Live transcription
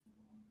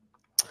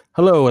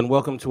Hello and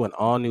welcome to an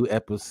all new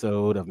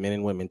episode of Men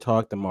and Women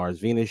Talk, the Mars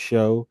Venus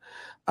Show.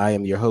 I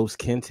am your host,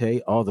 Kente,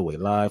 all the way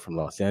live from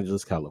Los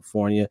Angeles,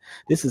 California.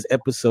 This is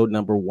episode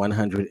number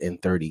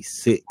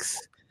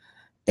 136.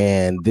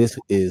 And this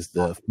is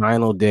the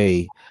final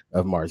day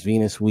of Mars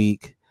Venus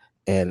week.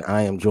 And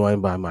I am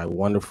joined by my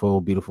wonderful,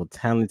 beautiful,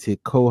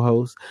 talented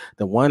co-host,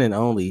 the one and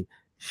only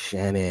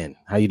Shannon.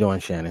 How you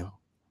doing, Shannon?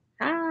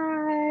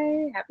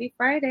 Hi, happy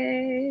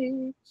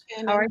Friday.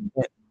 How are you?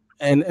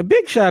 And a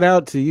big shout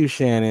out to you,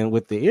 Shannon,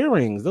 with the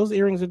earrings. Those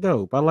earrings are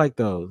dope. I like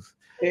those.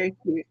 Very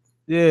cute.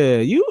 Yeah,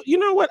 you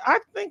know what? I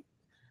think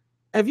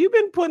have you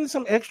been putting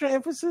some extra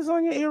emphasis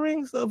on your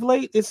earrings of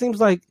late? It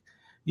seems like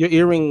your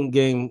earring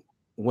game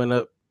went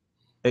up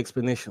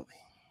exponentially.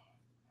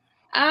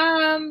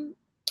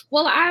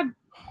 Well, I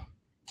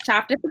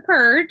shopped at the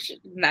Purge,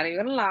 not even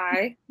gonna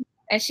lie.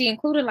 And she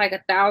included like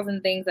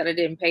 1,000 things that I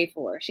didn't pay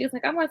for. She was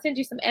like, I'm gonna send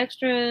you some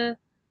extra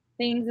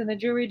things in the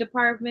jewelry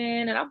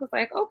department. And I was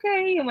like,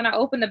 okay. And when I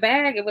opened the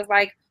bag, it was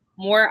like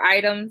more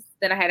items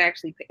than I had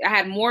actually paid. I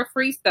had more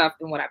free stuff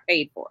than what I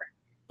paid for.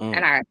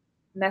 And I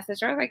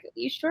messaged her, I was like,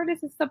 you sure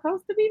this is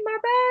supposed to be my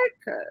bag?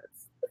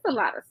 Because it's a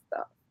lot of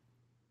stuff.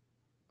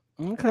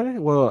 Okay.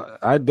 Well,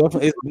 I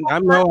definitely I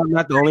know I'm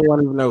not the only one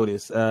who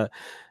noticed.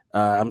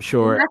 I'm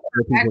sure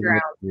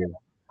background.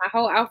 My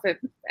whole outfit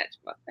matched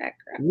my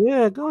background.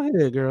 Yeah, go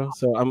ahead, girl.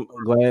 So I'm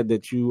glad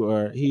that you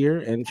are here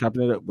and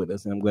chopping it up with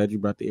us, and I'm glad you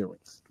brought the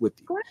earrings with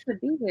you. Glad to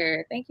be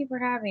here. Thank you for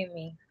having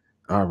me.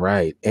 All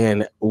right,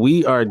 and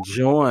we are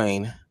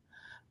joined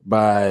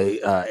by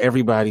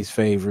everybody's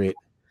favorite,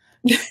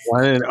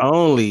 one and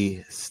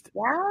only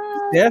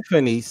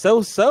Stephanie.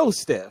 So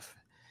Steph.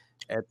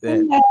 At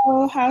that.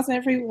 Hello, how's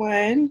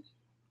everyone?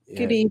 Yeah.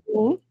 Good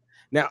evening.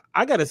 Now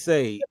I gotta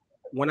say,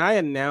 when I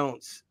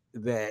announced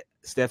that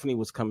Stephanie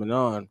was coming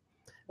on,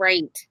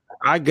 right,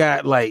 I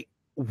got like,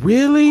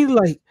 really,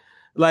 like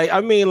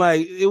I mean,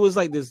 like it was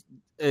like this.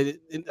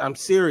 I'm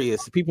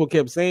serious. People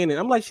kept saying it.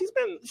 I'm like, she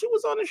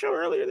was on the show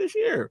earlier this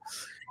year,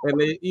 and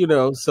they,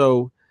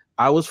 so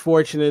I was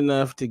fortunate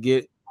enough to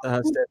get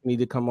Stephanie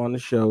to come on the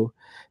show,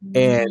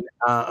 and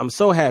I'm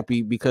so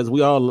happy because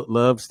we all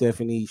love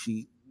Stephanie.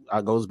 She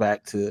goes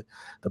back to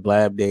the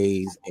Blab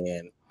days,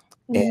 and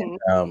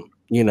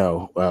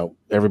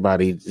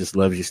everybody just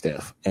loves you,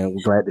 Steph, and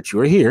we're glad that you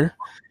are here,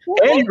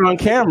 and you're on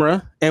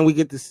camera, and we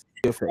get to see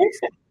your face.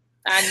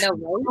 I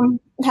know. I'm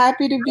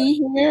happy to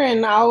be here,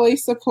 and I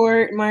always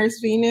support Mars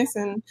Venus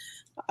and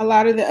a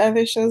lot of the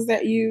other shows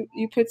that you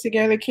put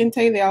together,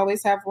 Kente. They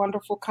always have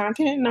wonderful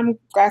content, and I'm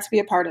glad to be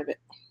a part of it.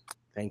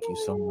 Thank you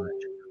so much.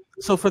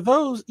 So for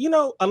those,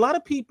 a lot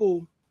of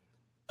people,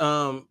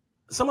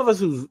 some of us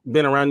who've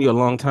been around you a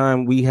long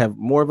time, we have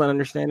more of an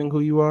understanding who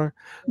you are,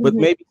 but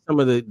maybe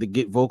some of the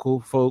Get Vocal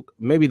folk,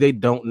 maybe they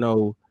don't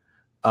know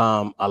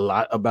a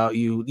lot about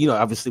you,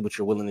 obviously what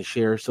you're willing to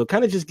share. So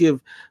kind of just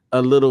give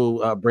a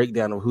little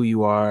breakdown of who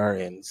you are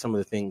and some of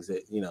the things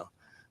that,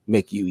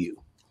 make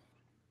you.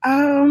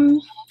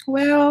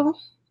 Well,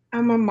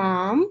 I'm a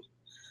mom,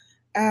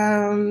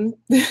 and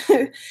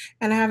I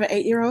have an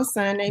 8-year-old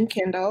son named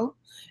Kendall,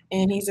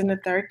 and he's in the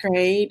 3rd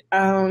grade.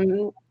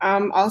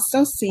 I'm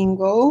also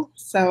single,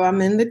 so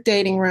I'm in the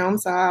dating realm,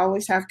 so I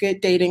always have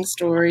good dating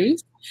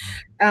stories.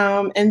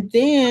 And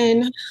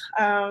then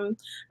I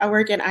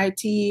work in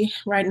IT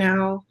right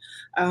now.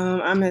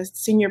 I'm a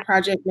senior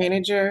project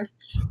manager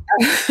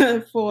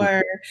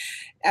for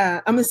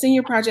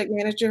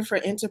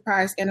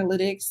enterprise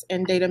analytics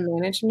and data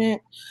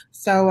management.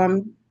 So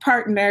I'm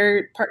part-time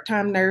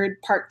nerd,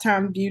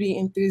 part-time beauty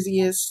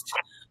enthusiast.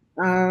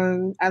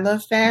 I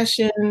love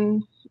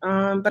fashion,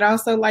 but I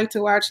also like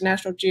to watch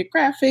National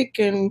Geographic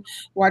and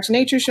watch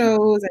nature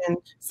shows and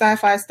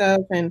sci-fi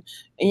stuff. And,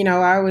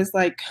 I was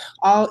like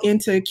all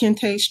into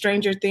Kente's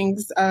Stranger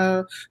Things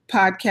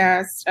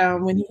podcast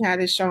when he had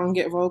his show on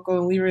Get Vocal,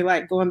 and we were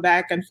like going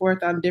back and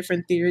forth on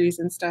different theories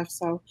and stuff.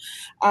 So,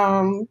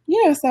 so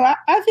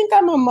I think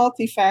I'm a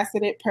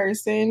multifaceted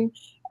person.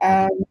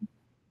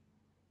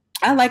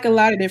 I like a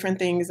lot of different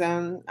things.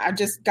 I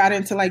just got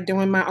into like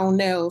doing my own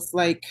nails,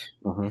 like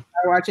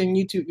watching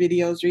YouTube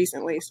videos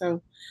recently.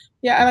 So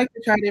yeah, I like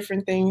to try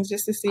different things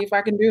just to see if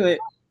I can do it,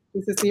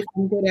 just to see if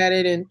I'm good at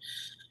it. And,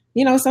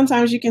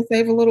 sometimes you can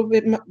save a little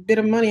bit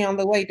of money on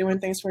the way doing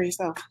things for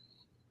yourself.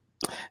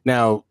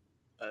 Now,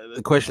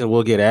 the question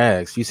we'll get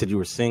asked, you said you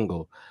were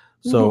single.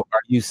 So are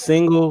you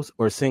single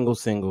or single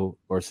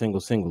or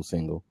single?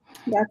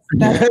 That's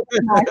my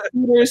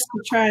tutors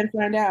to try and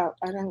find out.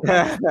 I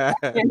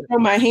can't show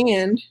my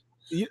hand.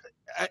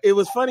 It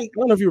was funny. I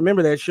don't know if you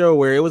remember that show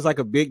where it was like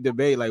a big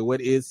debate, like what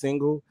is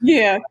single?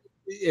 Yeah.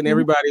 And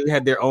everybody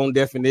had their own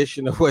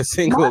definition of what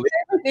single is. My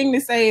favorite thing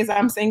to say is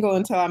I'm single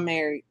until I'm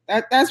married.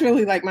 That's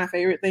really like my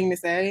favorite thing to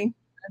say.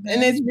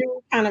 And it's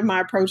really kind of my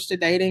approach to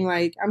dating.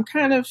 Like I'm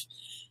kind of,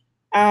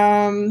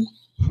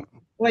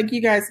 like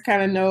you guys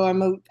kind of know,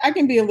 I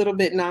can be a little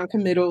bit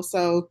non-committal.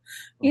 So,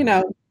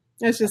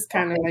 that's just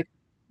kind of like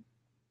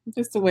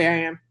just the way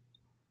I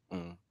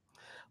am.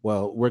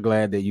 Well, we're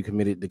glad that you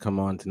committed to come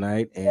on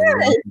tonight, and we're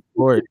looking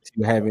forward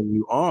to having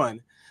you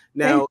on.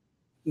 Now,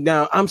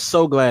 Now, I'm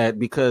so glad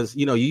because,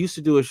 you used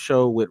to do a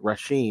show with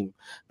Rashim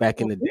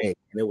back in the day,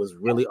 and it was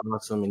really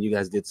awesome, and you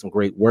guys did some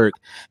great work.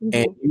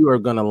 And you are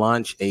going to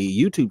launch a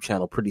YouTube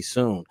channel pretty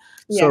soon.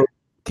 So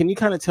can you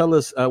kind of tell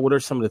us what are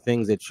some of the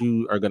things that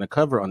you are going to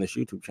cover on this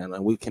YouTube channel,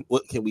 and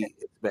what can we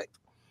expect?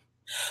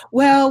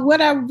 Well,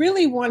 what I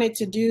really wanted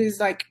to do is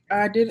I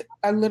did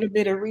a little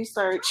bit of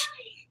research.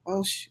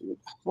 Oh, shoot.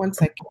 1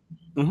 second.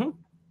 Mm-hmm.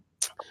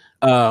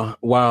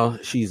 While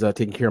she's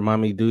taking care of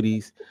mommy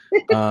duties,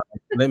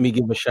 let me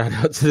give a shout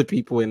out to the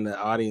people in the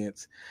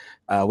audience.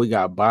 We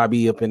got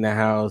Bobby up in the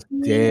house,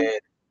 Dad,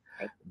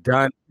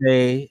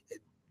 Dante,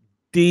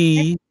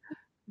 D,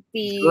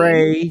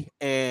 Gray,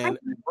 and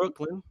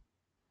Brooklyn.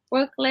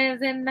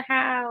 Brooklyn's in the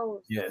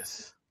house.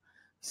 Yes.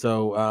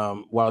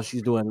 So while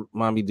she's doing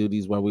mommy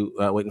duties, while we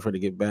waiting for her to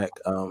get back.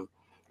 Oh,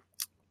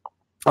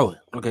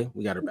 okay,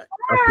 we got her back.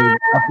 I'll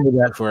save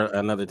that for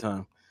another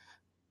time.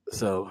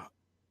 So.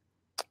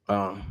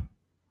 Got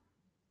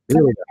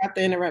the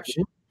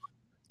interruption.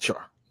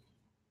 Sure.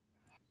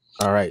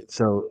 All right.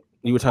 So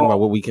you were talking about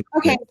what we can.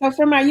 Okay. So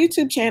for my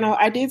YouTube channel,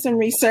 I did some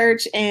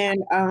research,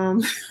 and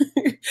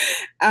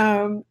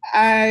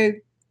I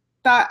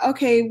thought,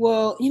 okay,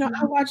 well,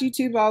 I watch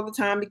YouTube all the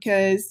time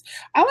because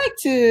I like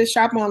to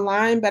shop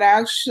online, but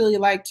I actually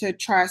like to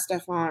try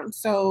stuff on.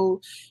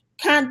 So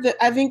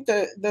I think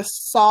the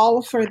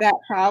solve for that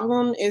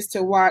problem is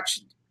to watch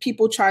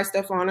people try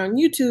stuff on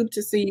YouTube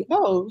to see,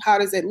 how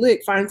does it look?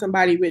 Find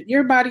somebody with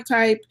your body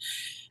type.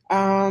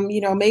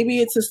 Maybe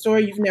it's a store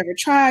you've never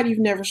tried, you've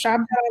never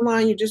shopped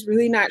online, you're just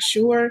really not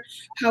sure.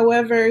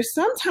 However,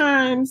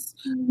 sometimes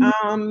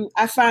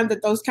I find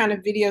that those kind of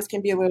videos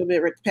can be a little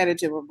bit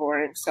repetitive or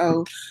boring.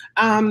 So,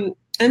 and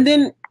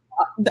then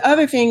the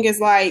other thing is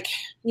a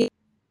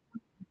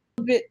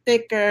bit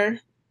thicker,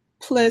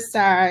 plus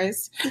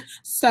size.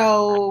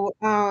 So,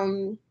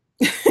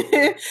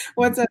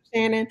 what's up,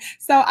 Shannon?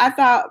 So I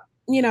thought,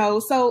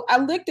 so I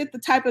looked at the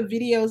type of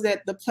videos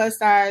that the plus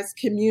size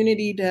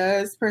community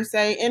does per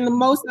se, and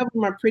most of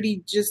them are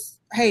pretty just,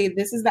 hey,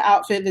 this is the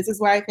outfit, this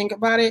is what I think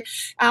about it.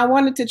 I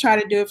wanted to try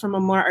to do it from a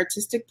more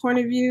artistic point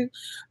of view.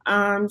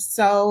 To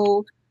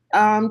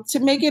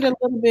make it a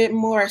little bit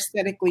more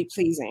aesthetically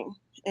pleasing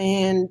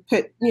and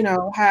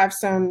have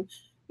some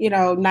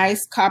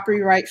nice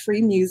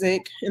copyright-free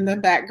music in the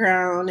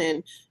background,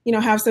 and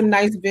have some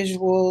nice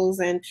visuals,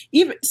 and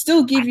even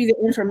still give you the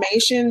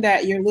information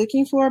that you're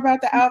looking for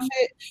about the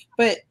outfit,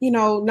 but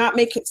not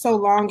make it so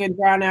long and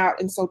drawn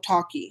out and so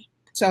talky.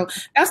 So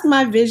that's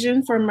my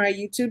vision for my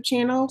YouTube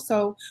channel.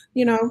 So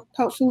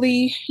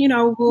hopefully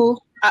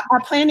I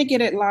plan to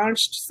get it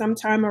launched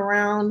sometime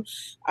around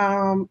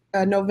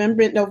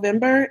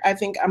November. I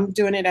think I'm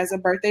doing it as a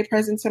birthday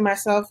present to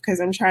myself because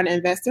I'm trying to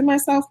invest in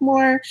myself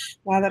more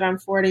now that I'm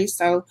 40.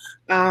 So,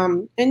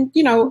 we'll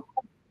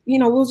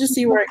just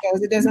see where it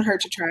goes. It doesn't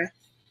hurt to try.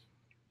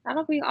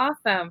 That'll be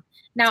awesome.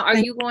 Now, are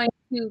you going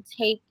to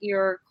take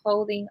your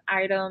clothing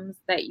items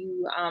that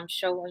you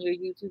show on your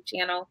YouTube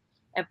channel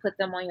and put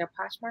them on your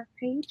Poshmark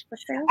page for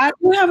sale? I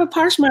do have a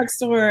Poshmark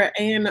store,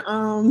 and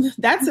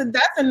that's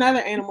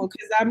another animal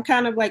because I'm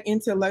kind of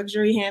into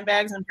luxury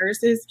handbags and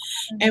purses,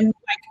 and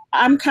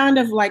I'm kind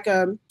of my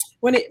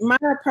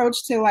approach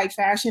to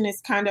fashion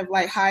is kind of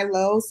high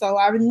low. So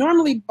I would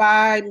normally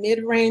buy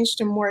mid range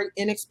to more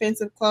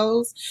inexpensive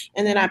clothes,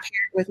 and then I pair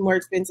it with more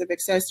expensive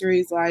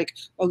accessories like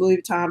a Louis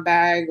Vuitton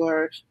bag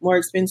or more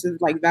expensive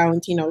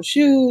Valentino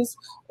shoes,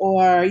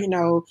 or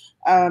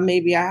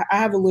maybe I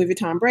have a Louis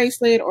Vuitton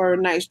bracelet or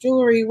nice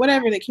jewelry,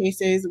 whatever the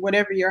case is,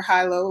 whatever your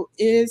high low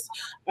is.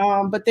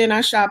 But then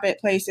I shop at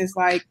places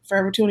like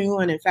Forever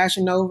 21 and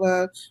Fashion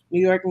Nova,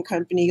 New York and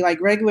Company,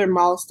 regular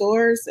mall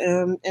stores,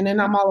 and then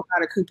I'm all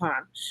about a coupon.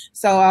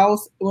 So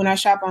when I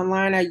shop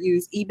online, I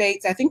use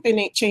Ebates. I think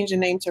they changed the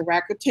name to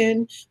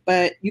Rakuten,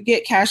 but you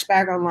get cash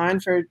back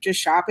online for just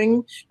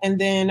shopping, and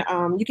then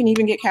you can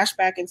even get cash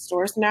back in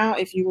stores now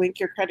if you link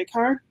your credit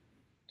card.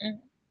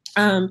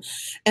 And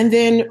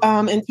then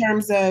in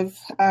terms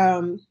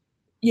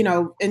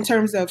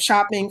of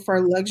shopping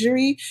for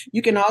luxury,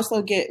 you can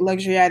also get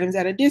luxury items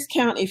at a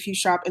discount if you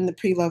shop in the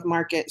pre-loved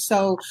market.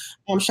 So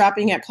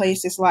shopping at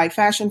places like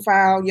Fashion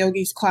File,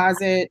 Yogi's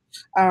Closet,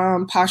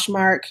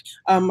 Poshmark,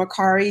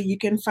 Mercari, you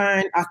can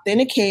find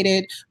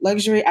authenticated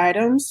luxury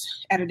items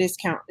at a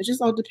discount. It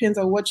just all depends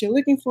on what you're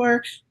looking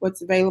for,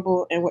 what's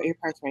available, and what your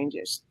price range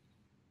is.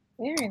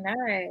 Very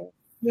nice.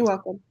 You're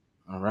welcome.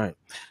 All right.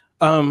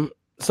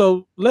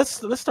 So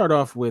let's start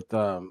off with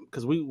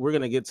because we're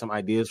gonna get some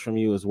ideas from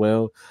you as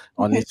well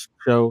on this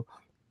show,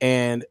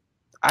 and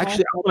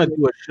actually I want to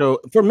do a show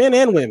for men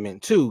and women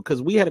too because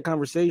we had a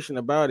conversation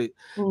about it.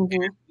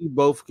 Mm-hmm.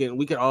 And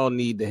we can all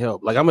need the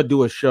help. I'm gonna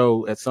do a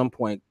show at some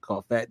point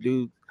called Fat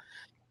Dudes,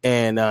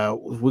 and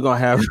we're gonna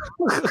have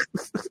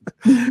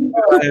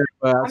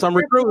some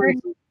recruiters.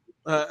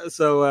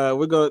 So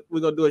we're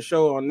gonna do a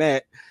show on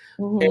that.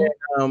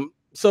 Mm-hmm. And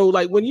so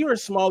when you're a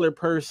smaller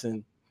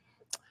person,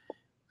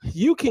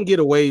 you can get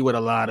away with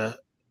a lot of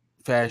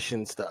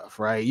fashion stuff,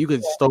 right? You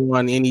could throw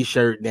on any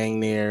shirt dang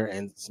there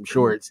and some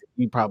shorts.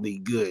 You probably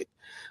good.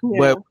 Yeah.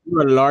 But when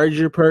you're a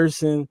larger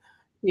person,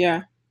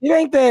 Yeah. It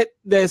ain't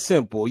that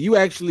simple. You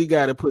actually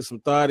got to put some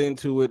thought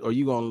into it, or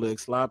you gonna look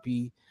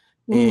sloppy,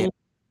 and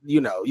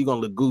you're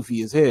gonna look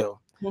goofy as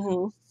hell.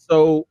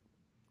 So,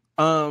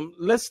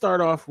 let's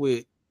start off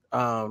with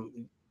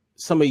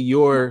some of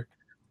your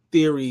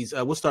theories.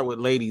 We'll start with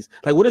ladies.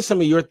 Like, what are some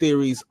of your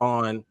theories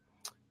on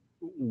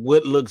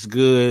what looks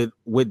good,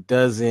 what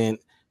doesn't,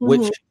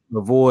 what should you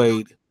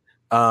avoid?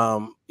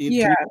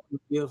 Yeah.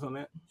 Deals on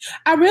that?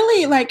 I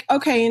really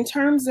okay, in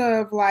terms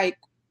of like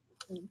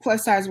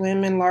plus size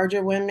women,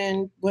 larger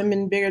women,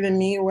 women bigger than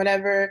me or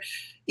whatever,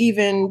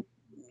 even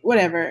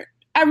whatever.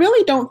 I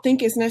really don't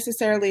think it's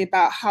necessarily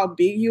about how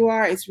big you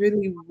are. It's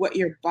really what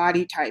your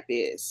body type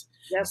is.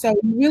 Yep. So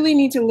you really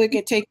need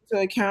to take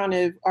into account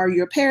of, are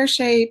you a pear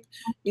shape?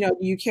 Do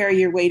you carry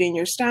your weight in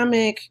your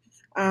stomach?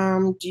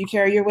 Do you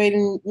carry your weight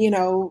in,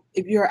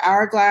 if you're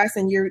hourglass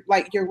and your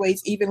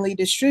weight's evenly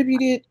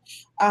distributed?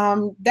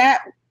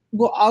 That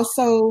will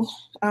also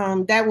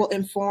that will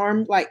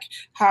inform like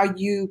how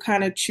you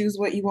kind of choose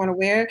what you want to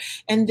wear.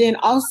 And then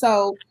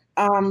also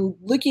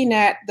looking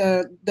at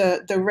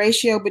the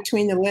ratio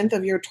between the length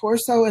of your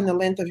torso and the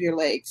length of your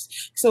legs.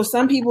 So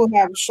some people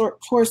have a short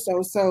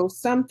torso, so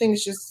some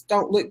things just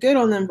don't look good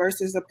on them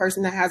versus a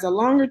person that has a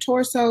longer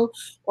torso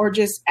or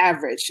just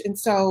average. And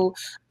so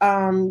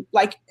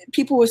like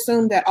people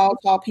assume that all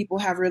tall people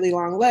have really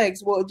long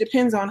legs. Well, it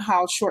depends on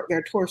how short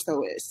their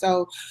torso is.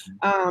 So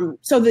and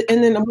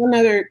then one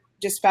other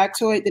just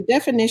factoid, the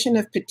definition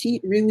of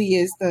petite really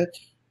is the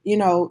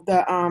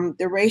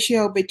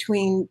ratio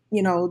between,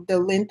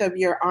 the length of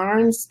your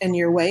arms and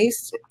your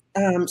waist.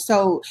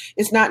 So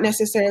it's not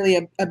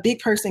necessarily a big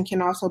person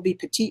can also be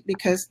petite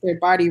because their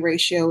body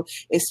ratio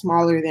is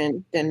smaller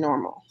than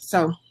normal.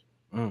 So,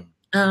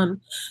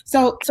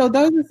 so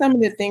those are some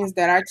of the things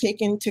that I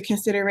take into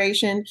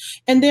consideration.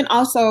 And then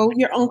also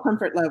your own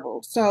comfort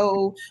level.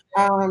 So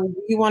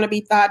you want to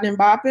be thotting and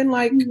bopping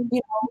like,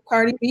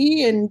 Cardi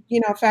B and,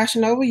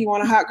 Fashion Nova, you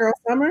want a hot girl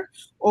summer?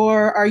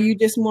 Or are you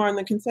just more on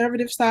the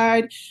conservative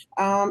side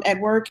at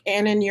work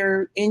and in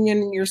your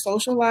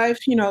social life?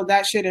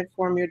 That should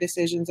inform your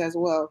decisions as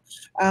well.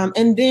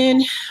 And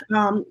then,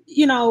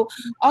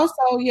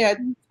 also, yeah,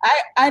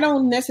 I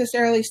don't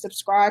necessarily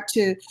subscribe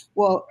to,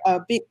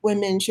 big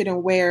women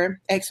shouldn't wear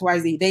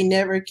XYZ. They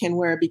never can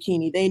wear a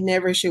bikini. They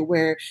never should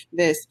wear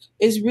this.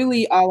 It's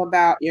really all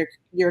about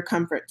your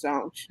comfort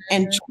zone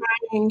and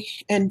trying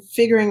and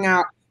figuring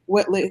out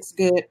what looks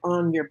good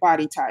on your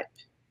body type.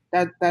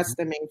 That's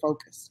the main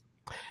focus.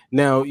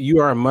 Now, you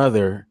are a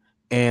mother,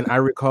 and I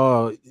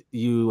recall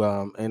you,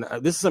 and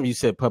this is something you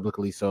said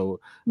publicly, so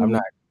I'm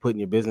not putting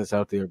your business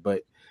out there,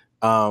 but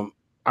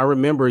I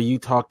remember you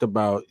talked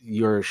about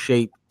your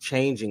shape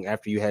changing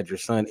after you had your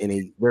son in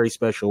a very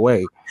special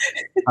way.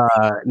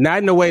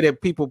 Not in a way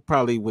that people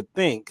probably would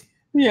think.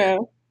 Yeah.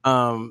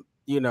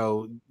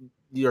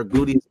 Your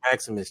gluteus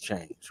maximus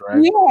changed,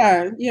 right?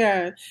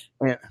 Yeah.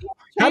 And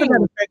how did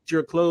that affect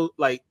your clothes,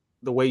 like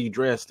the way you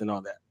dressed and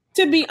all that?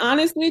 To be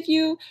honest with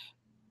you,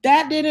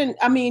 that didn't,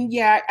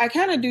 I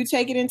kind of do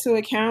take it into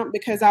account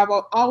because I've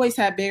always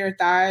had bigger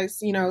thighs,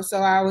 so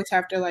I always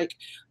have to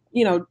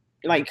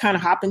kind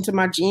of hop into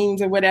my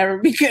jeans or whatever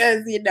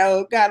because,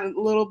 got a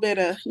little bit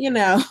of,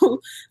 a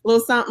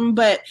little something.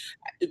 But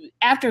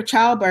after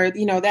childbirth,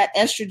 that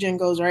estrogen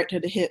goes right to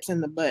the hips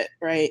and the butt,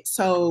 right?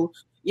 So,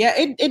 yeah,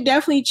 it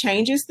definitely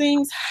changes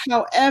things.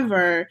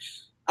 However,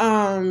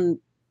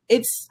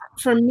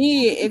 for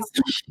me, it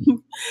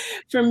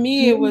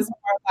was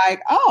more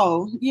like,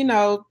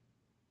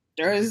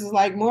 there's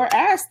like more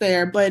ass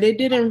there, but it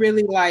didn't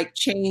really like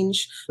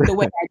change the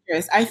way I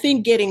dress. I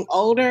think getting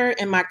older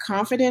and my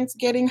confidence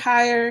getting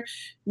higher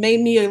made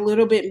me a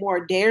little bit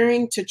more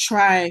daring to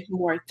try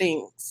more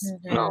things.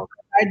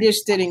 I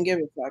just didn't give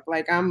a fuck.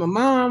 Like, I'm a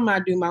mom,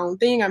 I do my own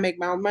thing, I make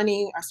my own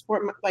money, I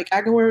support I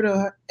can wear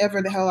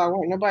whatever the hell I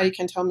want. Nobody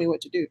can tell me what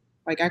to do.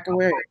 Like, I can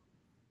wear it.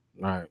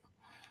 Right.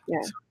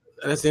 Yeah. So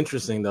that's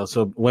interesting though.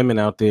 So women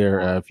out there,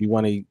 if you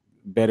want a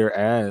bigger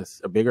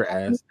ass,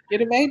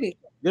 get a baby.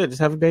 Yeah,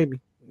 just have a baby,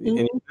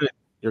 and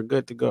you're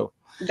good to go.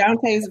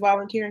 Dante is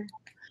volunteering.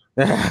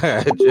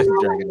 Just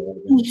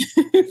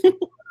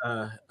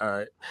all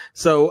right.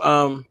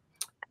 So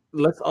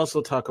let's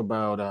also talk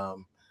about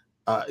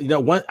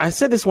I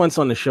said this once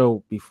on the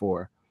show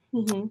before,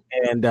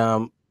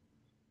 and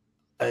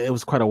it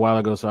was quite a while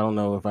ago, so I don't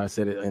know if I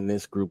said it in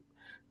this group,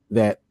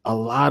 that a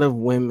lot of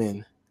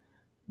women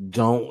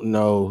don't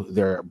know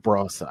their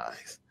bra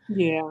size.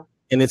 Yeah.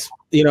 And it's,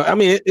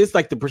 it's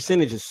like the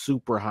percentage is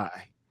super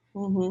high.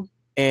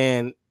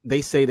 And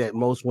they say that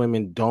most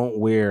women don't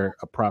wear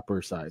a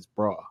proper size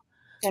bra.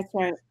 That's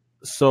right.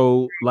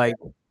 So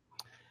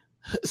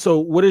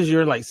what is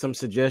your some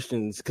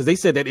suggestions? Because they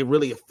said that it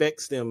really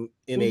affects them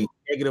in a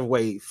negative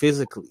way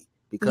physically.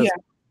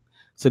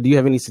 So do you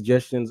have any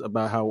suggestions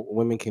about how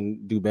women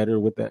can do better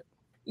with that?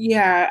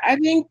 Yeah, I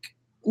think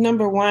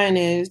number one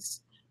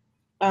is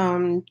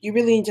you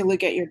really need to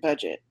look at your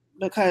budget,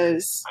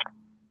 because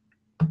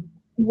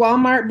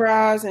Walmart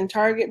bras and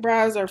Target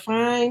bras are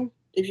fine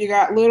if you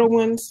got little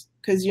ones,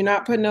 because you're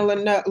not putting a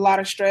lot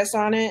of stress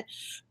on it.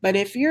 But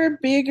if you're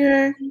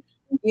bigger,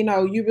 you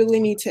know, you really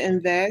need to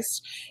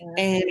invest.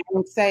 And I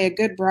would say a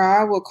good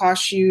bra will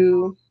cost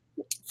you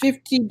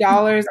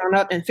 $50 on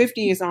up, and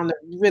 50 is on the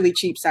really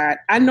cheap side.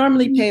 I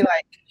normally pay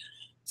like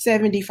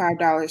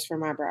 $75 for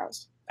my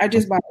brows. I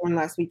just bought one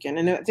last weekend,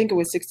 and I think it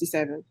was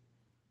 67.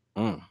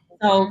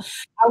 So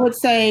I would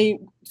say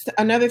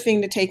another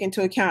thing to take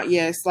into account,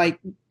 yes, like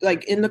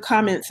in the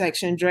comment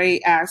section, Dre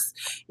asks,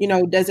 you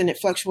know, doesn't it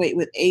fluctuate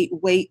with age,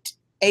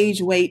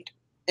 weight,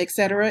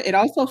 etc.? It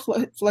also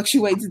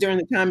fluctuates during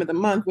the time of the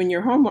month when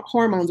your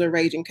hormones are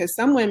raging, because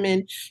some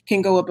women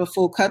can go up a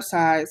full cup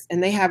size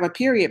and they have a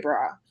period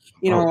bra,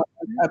 you know,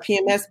 a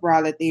PMS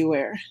bra that they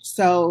wear.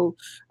 So,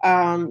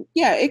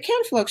 yeah, it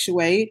can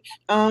fluctuate.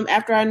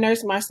 After I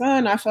nursed my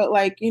son, I felt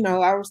like, you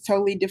know, I was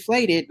totally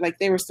deflated. Like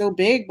they were still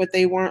big, but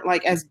they weren't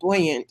like as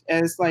buoyant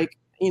as like,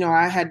 you know,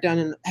 I had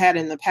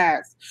in the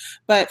past.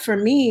 But for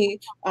me,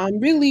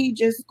 really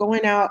just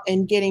going out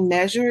and getting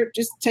measured,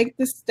 just take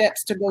the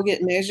steps to go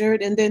get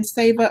measured and then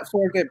save up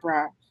for a good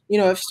bra. You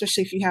know,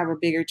 especially if you have a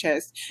bigger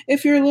chest.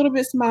 If you're a little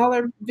bit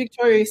smaller,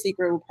 Victoria's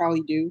Secret will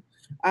probably do.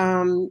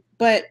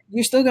 But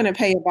you're still going to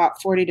pay about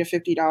 $40 to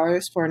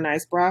 $50 for a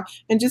nice bra,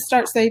 and just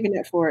start saving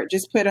it for it.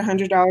 Just put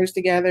 $100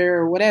 together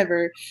or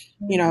whatever,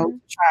 you know,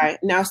 try.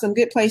 Now, some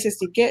good places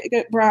to get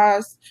good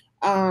bras.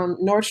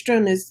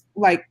 Nordstrom is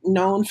like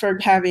known for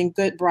having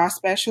good bra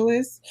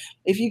specialists.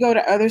 If you go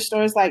to other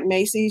stores like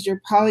Macy's,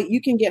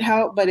 you can get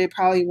help, but it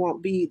probably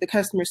won't be, the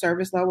customer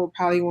service level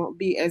probably won't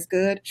be as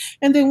good.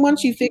 And then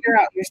once you figure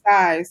out your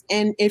size,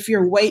 and if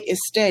your weight is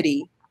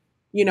steady,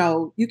 you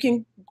know, you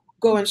can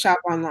go and shop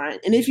online.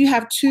 And if you do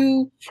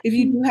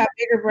have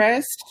bigger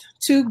breasts,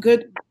 two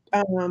good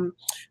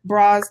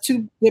bras,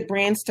 two good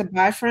brands to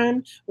buy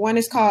from. One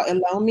is called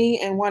Elomi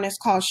and one is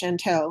called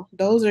Chantel.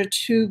 Those are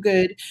two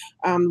good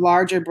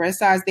larger breast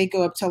size. They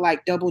go up to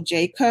like double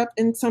J cup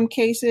in some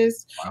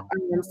cases. Wow.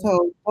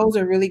 So those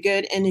are really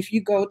good. And if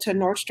you go to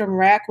Nordstrom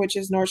Rack, which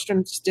is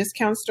Nordstrom's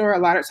discount store, a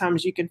lot of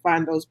times you can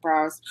find those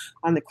bras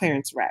on the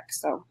clearance rack.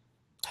 So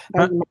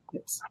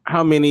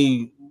how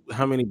many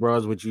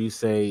bras would you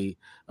say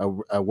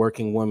a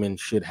working woman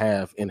should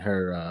have in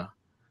her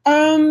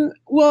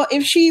well,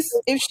 if she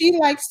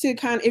likes to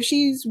if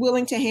she's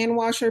willing to hand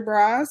wash her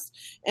bras,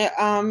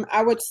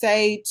 I would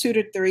say 2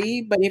 to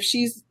 3. But if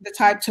she's the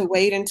type to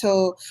wait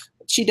until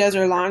she does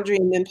her laundry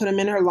and then put them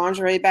in her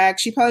lingerie bag,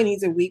 she probably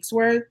needs a week's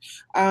worth.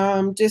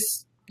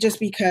 Just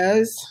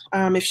because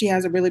if she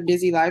has a really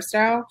busy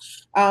lifestyle,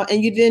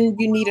 and you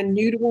need a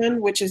nude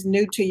one, which is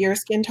nude to your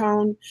skin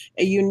tone.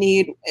 And you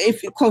need,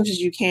 if close as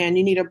you can,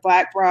 you need a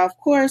black bra. Of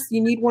course,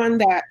 you need one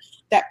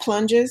that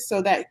plunges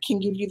so that can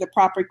give you the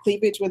proper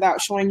cleavage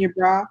without showing your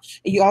bra.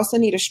 And you also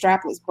need a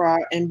strapless bra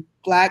in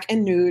black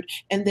and nude.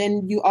 And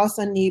then you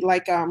also need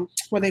like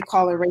what they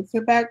call a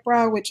racer back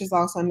bra, which is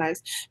also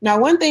nice. Now,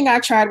 one thing I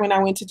tried when I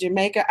went to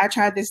Jamaica, I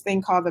tried this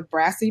thing called the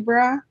brassy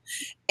bra,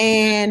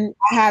 and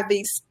I had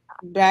these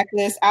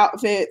backless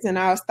outfits and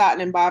I was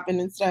thotting and bopping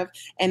and stuff,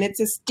 and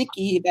it's a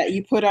sticky that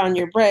you put on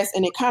your breast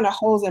and it kind of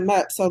holds them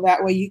up so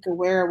that way you can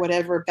wear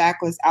whatever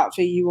backless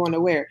outfit you want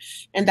to wear,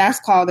 and that's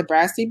called the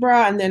brassy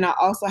bra. And then I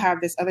also have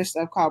this other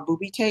stuff called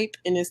booby tape,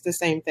 and it's the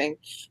same thing.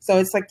 So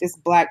it's like this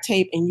black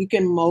tape and you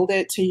can mold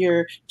it to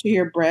your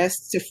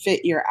breasts to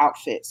fit your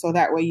outfit, so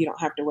that way you don't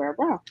have to wear a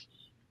bra.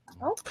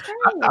 Okay.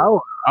 I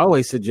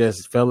always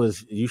suggest,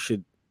 fellas, you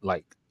should,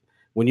 like,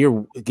 when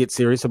you get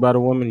serious about a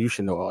woman, you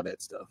should know all that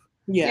stuff.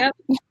 Yeah.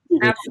 Yep.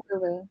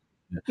 Absolutely.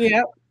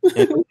 Yep.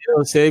 And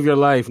it'll save your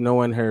life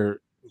knowing her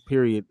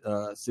period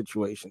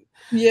situation.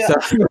 Yeah.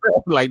 So,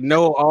 like,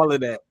 know all of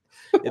that.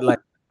 And, like,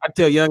 I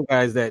tell young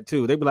guys that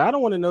too. They be like, I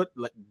don't want to know.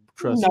 Like,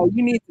 trust No, me.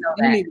 you need to know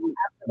that.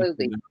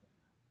 Absolutely.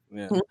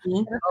 Yeah. Mm-hmm.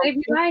 It'll save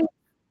your life.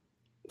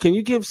 Can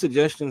you give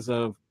suggestions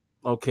of,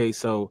 okay,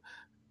 so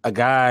a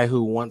guy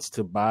who wants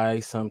to buy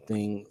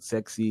something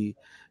sexy,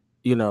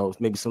 you know,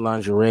 maybe some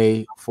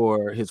lingerie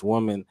for his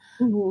woman.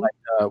 Mm-hmm. Like,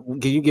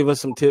 can you give us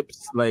some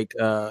tips? Like,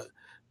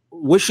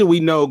 what should we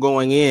know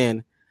going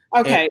in?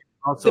 Okay.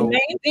 Also, the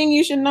main thing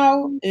you should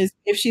know is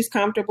if she's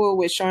comfortable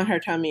with showing her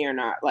tummy or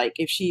not. Like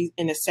if she's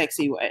in a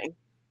sexy way,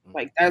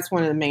 like that's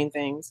one of the main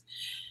things.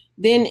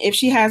 Then if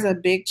she has a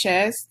big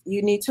chest,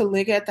 you need to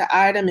look at the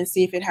item and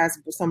see if it has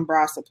some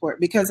bra support,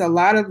 because a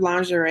lot of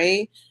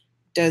lingerie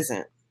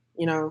doesn't,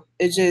 you know,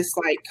 it's just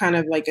like kind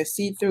of like a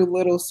see-through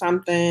little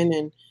something.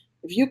 And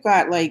if you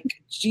got like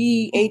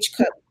GH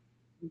cup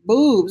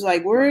boobs,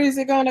 like where is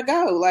it gonna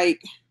go?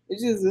 Like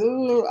it's just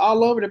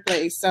all over the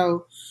place.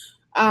 So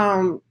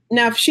now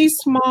if she's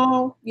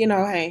small, you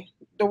know, hey,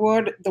 the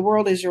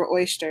world is your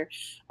oyster.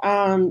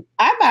 I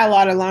buy a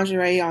lot of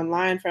lingerie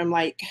online from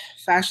like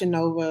Fashion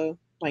Nova.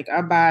 Like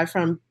I buy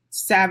from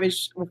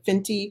Savage or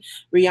Fenty.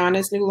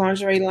 Rihanna's new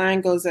lingerie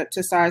line goes up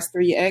to size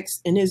 3X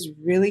and is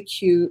really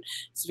cute.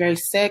 It's very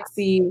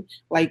sexy.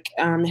 Like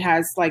it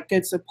has like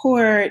good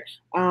support.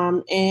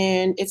 And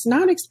it's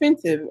not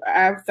expensive.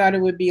 I thought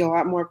it would be a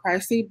lot more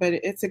pricey, but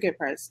it's a good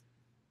price.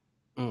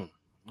 Okay.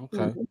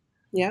 Mm-hmm.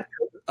 Yeah.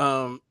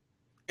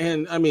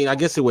 And I mean, I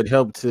guess it would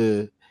help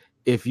to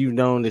if you've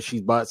known that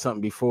she's bought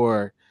something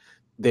before,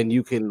 then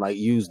you can like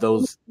use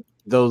those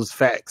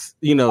facts,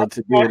 to do it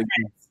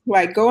again.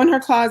 Like go in her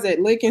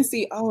closet, look and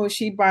see, oh,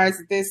 she buys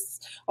this.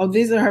 Oh,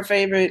 these are her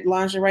favorite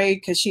lingerie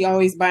because she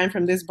always buying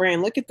from this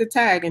brand. Look at the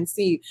tag and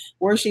see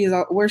where she's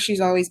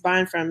always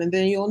buying from, and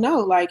then you'll know.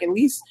 Like at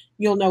least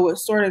you'll know what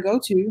store to go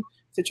to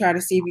try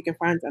to see if you can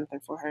find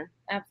something for her.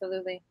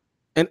 Absolutely.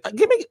 And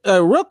give me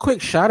a real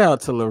quick shout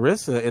out to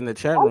Larissa in the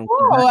chat room.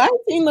 Oh, I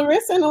haven't seen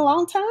Larissa in a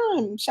long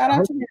time. Shout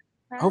out to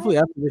her. Hopefully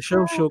after the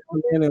show she'll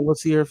come in and we'll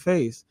see her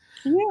face.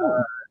 Yeah.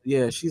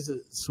 Yeah, she's a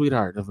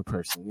sweetheart of a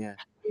person. Yeah.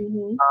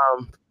 Mm-hmm.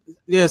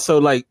 Yeah, so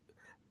like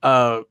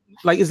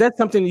is that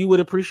something you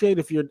would appreciate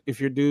if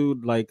your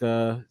dude like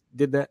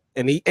did that?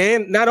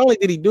 And not only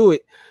did he do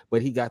it,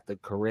 but he got the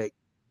correct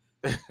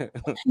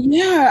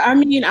Yeah, I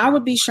mean, I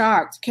would be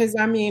shocked because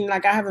I mean,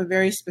 like I have a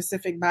very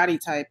specific body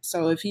type.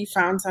 So if he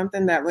found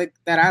something that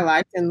I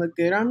liked and looked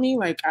good on me,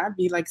 like I'd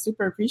be like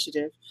super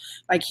appreciative.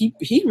 Like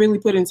he really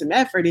put in some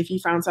effort if he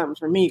found something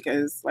for me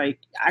because like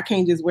I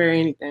can't just wear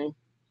anything.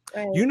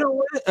 You know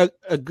what?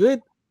 A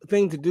good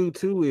thing to do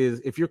too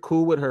is if you're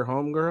cool with her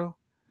homegirl,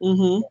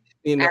 mm-hmm.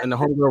 And the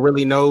homegirl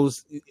really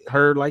knows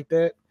her like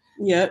that.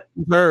 Yep.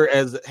 Her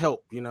as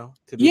help, to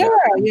do yeah.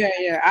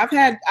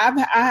 that.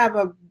 I have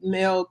a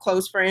male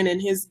close friend and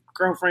his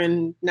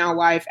girlfriend, now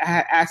wife,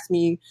 asked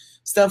me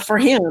stuff for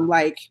him,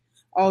 like,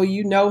 oh,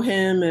 you know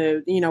him,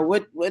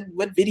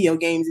 what video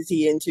games is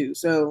he into?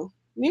 So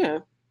yeah.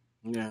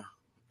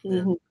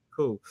 Mm-hmm.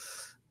 Cool.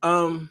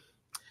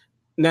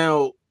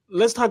 Now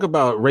let's talk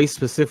about race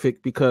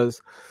specific,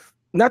 because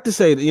not to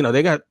say that,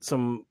 they got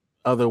some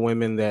other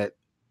women that,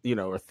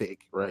 are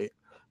thick, right?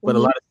 But a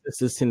lot of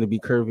sisters tend to be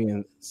curvy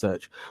and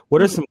such.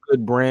 What are some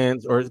good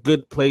brands or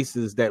good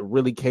places that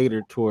really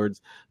cater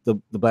towards the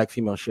Black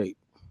female shape?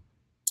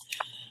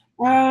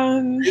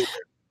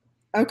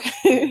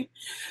 Okay.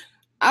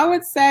 I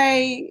would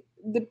say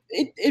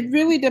it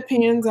really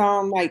depends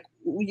on like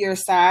your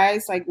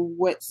size, like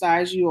what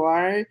size you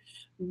are.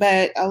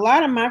 But a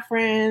lot of my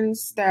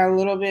friends that are a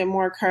little bit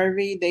more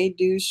curvy, they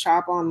do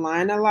shop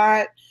online a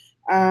lot.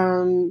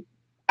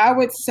 I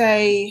would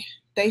say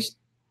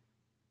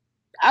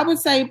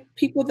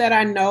people that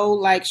I know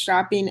like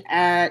shopping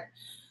at,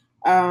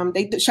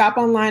 they shop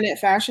online at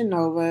Fashion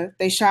Nova.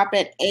 They shop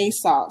at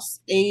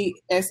ASOS,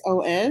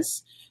 ASOS.com.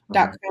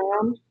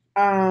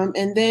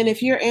 And then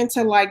if you're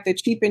into like the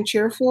cheap and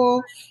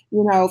cheerful,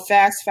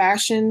 fast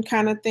fashion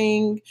kind of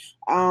thing,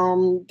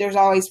 there's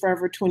always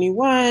Forever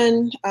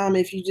 21.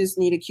 If you just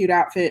need a cute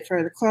outfit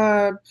for the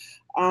club,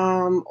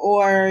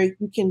 or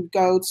you can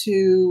go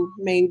to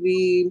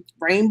maybe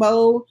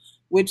Rainbow,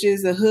 which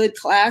is a hood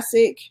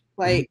classic.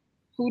 Like,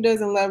 who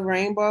doesn't love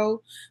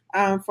Rainbow?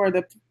 For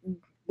the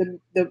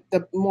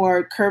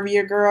more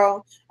curvier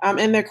girl,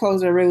 and their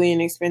clothes are really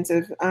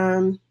inexpensive.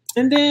 And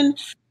then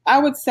I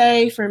would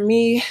say for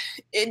me,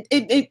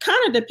 it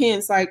kind of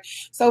depends. Like,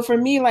 so for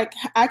me, like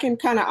I can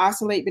kind of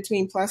oscillate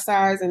between plus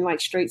size and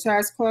like straight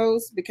size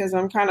clothes because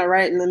I'm kind of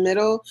right in the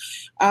middle.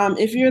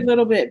 If you're a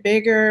little bit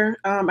bigger,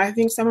 I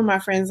think some of my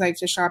friends like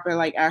to shop at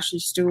like Ashley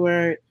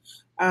Stewart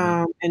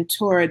and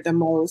Torrid the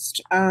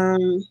most.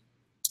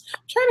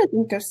 I'm trying to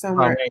think of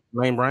somewhere.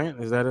 Lane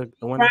Bryant, is that a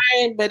one?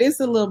 Bryant, but it's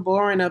a little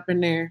boring up in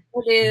there.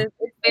 It is.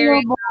 It's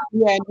very.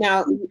 Yeah.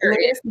 Now,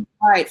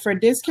 right, for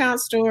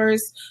discount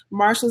stores,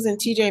 Marshalls and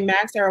TJ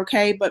Maxx are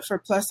okay, but for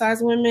plus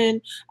size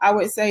women, I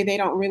would say they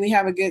don't really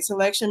have a good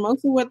selection.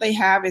 Mostly what they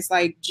have is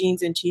like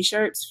jeans and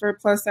t-shirts for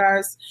plus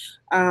size.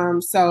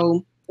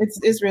 So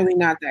it's really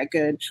not that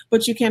good.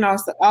 But you can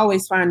also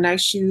always find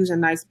nice shoes and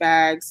nice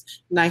bags,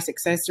 nice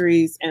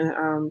accessories, and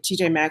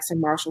TJ Maxx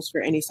and Marshalls for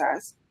any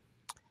size.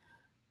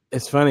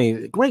 It's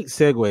funny, great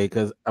segue,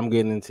 because I'm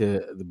getting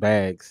into the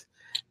bags,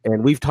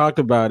 and we've talked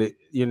about it,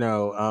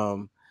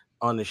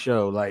 on the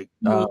show. Like,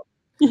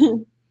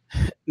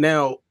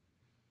 now,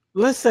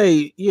 let's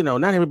say,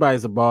 not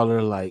everybody's a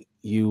baller like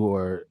you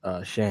or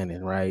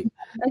Shannon, right?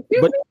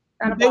 But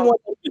they want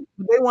to,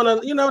 they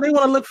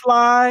want to look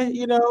fly.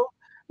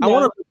 I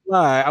want to look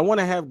fly. I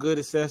want to have good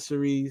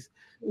accessories,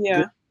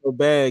 good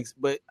bags,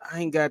 but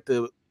I ain't got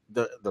the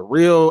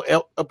real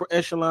upper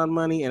echelon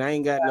money, and I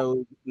ain't got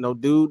no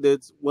dude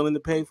that's willing to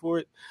pay for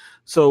it.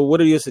 So what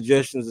are your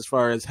suggestions as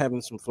far as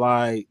having some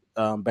fly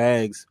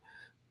bags,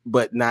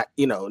 but not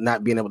being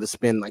able to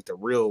spend like the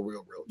real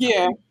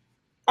yeah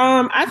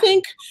I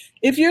think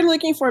if you're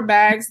looking for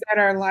bags that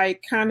are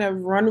like kind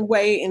of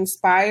runway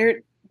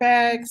inspired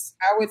bags,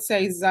 I would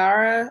say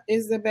Zara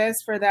is the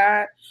best for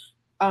that,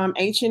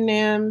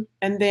 H&M,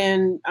 and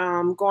then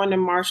going to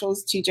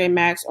Marshalls, TJ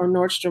Maxx, or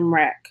Nordstrom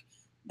Rack.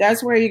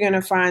 That's where you're going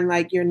to find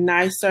like your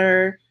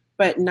nicer,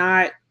 but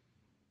not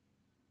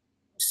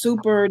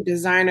super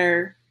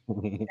designer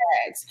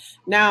bags.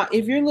 Now,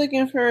 if you're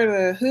looking for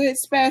the hood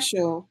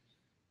special,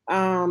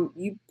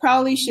 you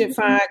probably should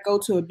go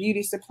to a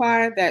beauty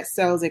supply that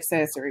sells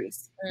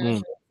accessories.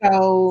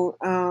 So,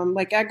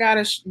 like I got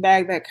a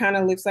bag that kind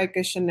of looks like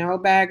a Chanel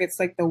bag. It's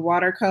like the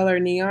watercolor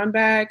neon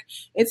bag.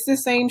 It's the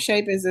same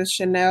shape as a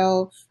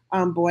Chanel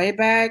boy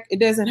bag. It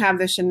doesn't have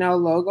the Chanel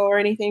logo or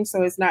anything,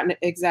 so it's not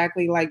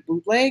exactly like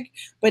bootleg,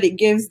 but it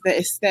gives the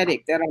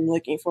aesthetic that I'm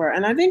looking for.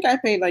 And I think I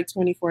paid like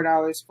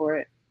 $24 for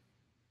it.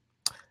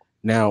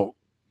 Now,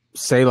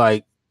 say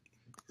like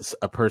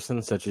a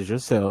person such as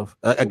yourself,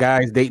 a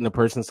guy is dating a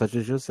person such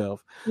as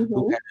yourself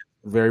who has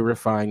very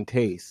refined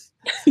taste.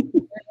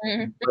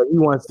 But he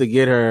wants to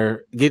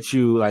get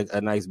you like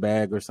a nice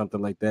bag or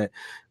something like that.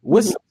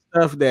 What's some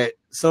stuff that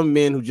some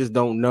men who just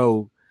don't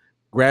know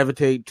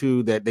gravitate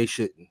to that they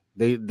shouldn't?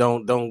 They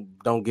don't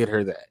get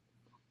her that.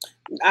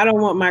 I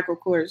don't want Michael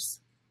Kors.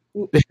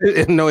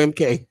 No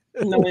MK.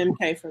 No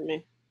MK for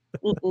me.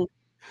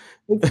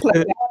 It's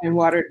played out and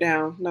watered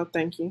down. No,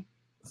 thank you.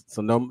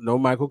 So no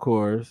Michael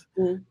Kors.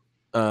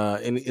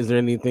 And is there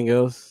anything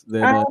else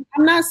that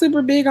I'm not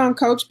super big on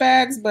Coach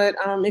bags, but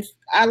if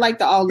I like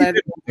the all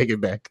leather. Take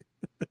it back.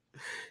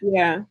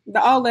 Yeah,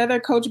 the all leather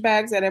Coach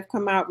bags that have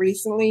come out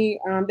recently,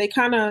 they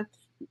kind of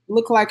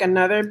look like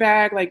another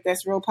bag like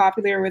that's real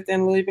popular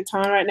within Louis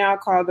Vuitton right now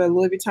called the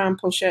Louis Vuitton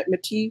Pochette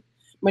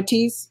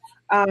Matisse.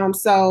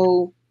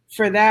 So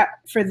for that,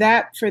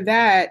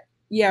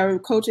 yeah,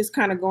 Coach is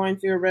kind of going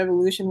through a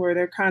revolution where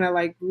they're kind of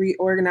like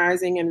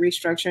reorganizing and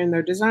restructuring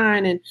their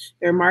design and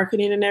their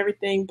marketing and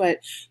everything. But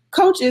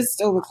Coach is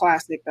still a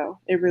classic, though.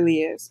 It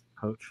really is.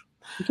 Coach.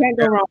 You can't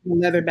go wrong with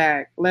a leather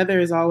bag. Leather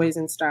is always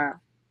in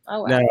style.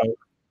 Oh, wow. Now,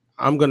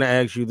 I'm going to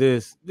ask you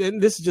this.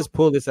 And this is just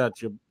pull this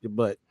out your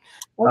butt.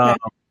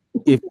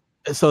 Okay.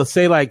 So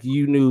say like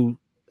you knew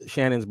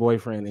Shannon's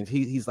boyfriend and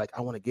he's like,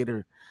 I want to get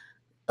her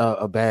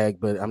a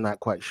bag, but I'm not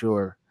quite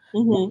sure.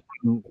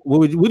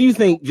 What do you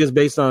think, just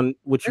based on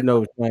what you know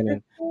of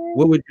Shannon,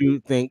 what would you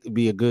think would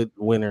be a good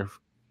winner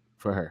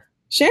for her?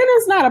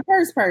 Shannon's not a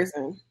purse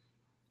person.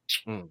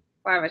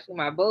 Why was she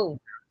my boo?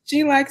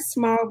 She likes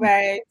small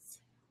bags.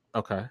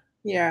 Okay.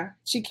 Yeah,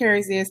 she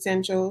carries the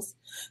essentials.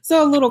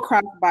 So a little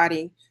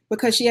crossbody,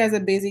 because she has a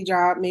busy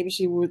job. Maybe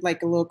she would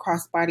like a little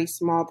crossbody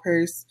small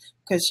purse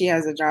because she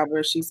has a job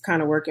where she's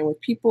kind of working with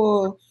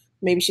people.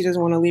 Maybe she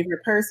doesn't want to leave her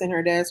purse in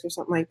her desk or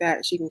something like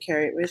that. She can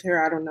carry it with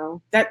her. I don't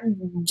know. That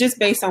just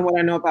based on what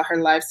I know about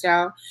her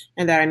lifestyle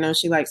and that I know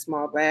she likes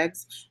small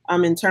bags.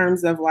 In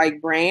terms of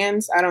like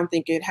brands, I don't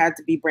think it had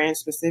to be brand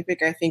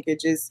specific. I think it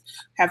just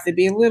have to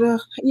be a little,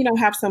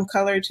 have some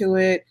color to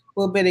it, a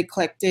little bit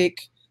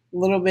eclectic, a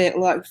little bit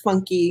like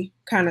funky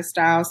kind of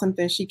style,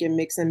 something she can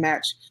mix and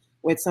match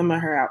with some of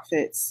her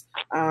outfits.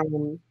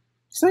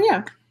 So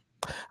yeah.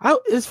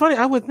 It's funny.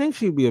 I would think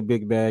she'd be a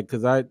big bag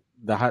because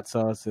the hot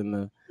sauce and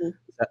the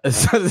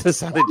salad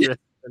dressing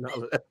and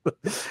all of that.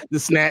 The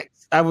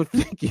snacks. I would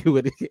think you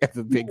would have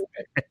a big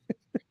bag.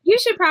 You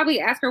should probably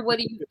ask her, what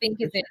do you think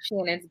is in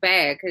Shannon's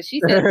bag? Because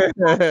she said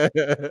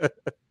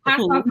hot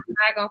sauce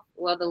bag,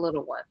 well, the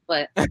little one,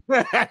 but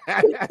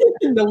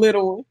the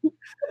little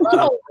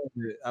one.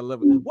 I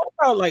love it. What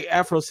about like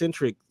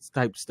Afrocentric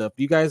type stuff?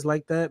 Do you guys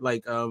like that?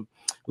 Like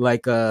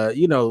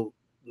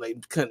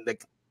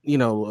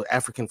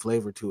African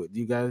flavor to it. Do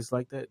you guys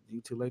like that?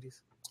 You two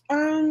ladies?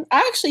 I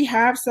actually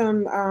have some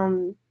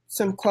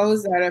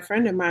clothes that a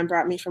friend of mine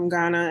brought me from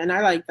Ghana, and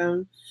I like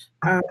them.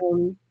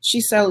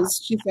 She sells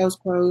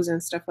clothes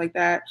and stuff like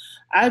that.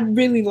 I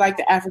really like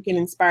the African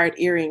inspired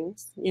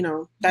earrings.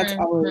 That's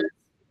always,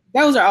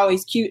 those are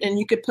always cute, and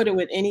you could put it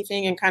with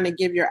anything and kind of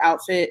give your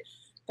outfit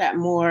that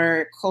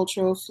more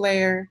cultural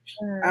flair.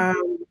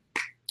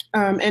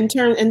 And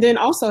then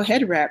also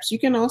head wraps. You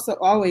can also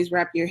always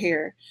wrap your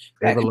hair.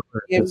 That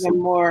gives them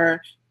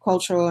more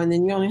cultural, and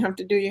then you only have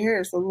to do your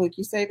hair. So look,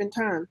 you're saving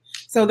time.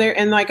 So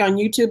like on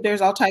YouTube,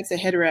 there's all types of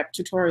head wrap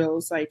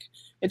tutorials. Like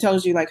it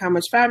tells you like how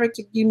much fabric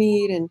you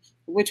need and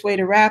which way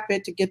to wrap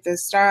it to get the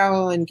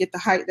style and get the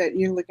height that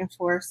you're looking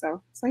for.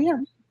 So yeah.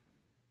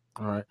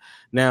 All right.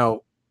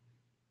 Now,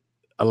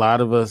 a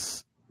lot of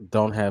us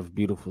don't have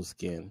beautiful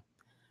skin.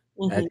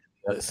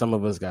 Some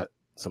of us got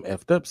some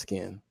effed up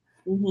skin.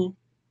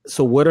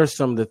 So what are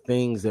some of the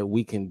things that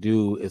we can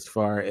do as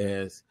far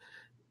as,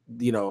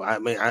 I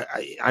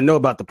know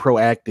about the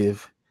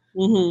Proactiv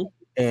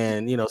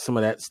and, some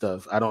of that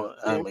stuff.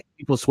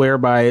 People swear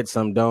by it,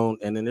 some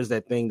don't. And then there's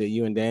that thing that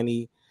you and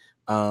Danny.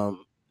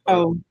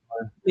 Accutane.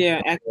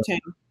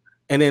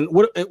 And then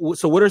what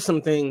are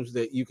some things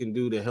that you can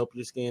do to help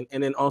your skin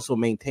and then also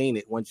maintain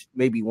it once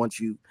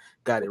you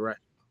got it right?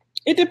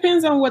 It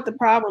depends on what the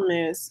problem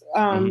is.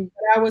 But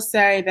I would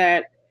say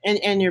that,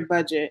 and your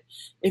budget.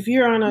 If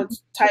you're on a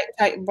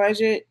tight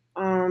budget,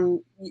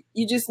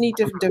 you just need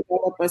to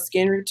develop a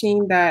skin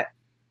routine that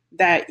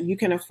you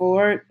can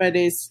afford, but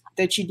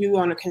that you do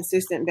on a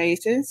consistent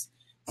basis.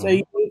 So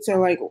you need to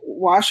like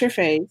wash your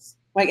face,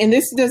 and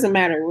this doesn't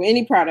matter with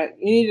any product.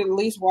 You need to at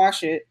least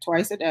wash it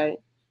twice a day,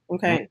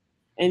 okay?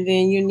 And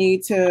then you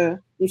need to,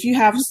 if you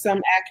have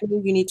some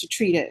acne, you need to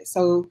treat it.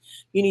 So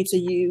you need to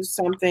use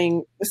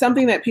something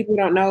that people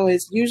don't know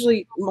is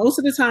usually most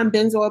of the time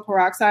benzoyl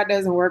peroxide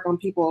doesn't work on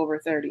people over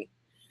 30.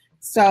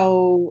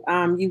 So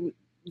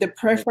the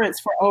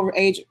preference for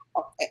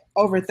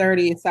over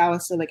 30 is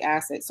salicylic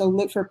acid. So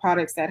look for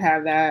products that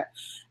have that.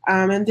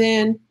 And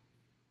then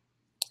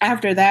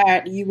after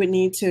that, you would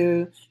need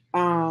to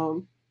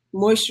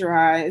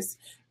moisturize,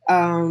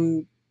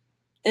 and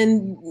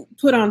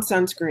put on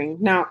sunscreen.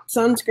 Now,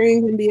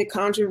 sunscreen can be a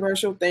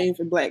controversial thing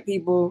for Black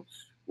people,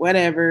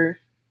 whatever.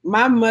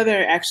 My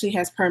mother actually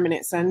has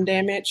permanent sun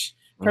damage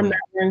from not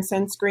wearing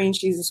sunscreen.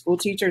 She's a school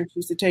teacher and she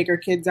used to take her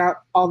kids out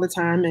all the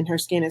time, and her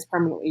skin is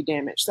permanently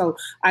damaged. So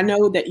I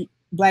know that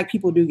Black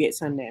people do get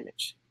sun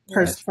damage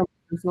from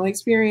personal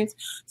experience.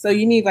 So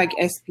you need like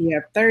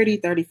SPF 30,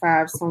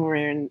 35,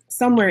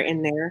 somewhere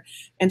in there,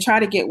 and try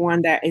to get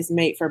one that is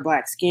made for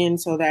Black skin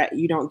so that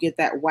you don't get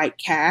that white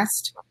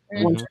cast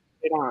when you put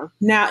it on.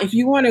 Now, if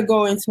you want to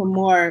go into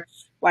more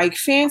like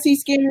fancy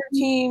skin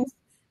routines,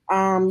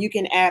 you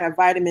can add a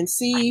vitamin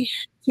C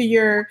to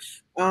your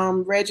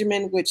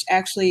regimen, which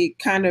actually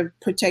kind of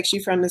protects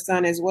you from the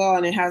sun as well.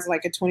 And it has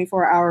like a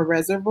 24-hour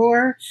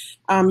reservoir.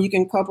 You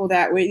can couple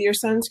that with your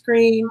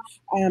sunscreen.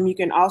 You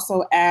can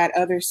also add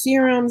other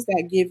serums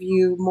that give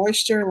you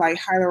moisture, like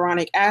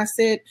hyaluronic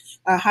acid.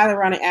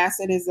 Hyaluronic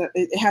acid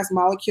it has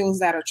molecules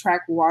that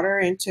attract water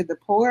into the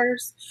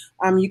pores.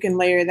 You can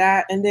layer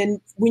that. And then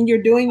when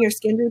you're doing your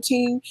skin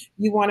routine,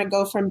 you want to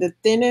go from the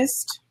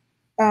thinnest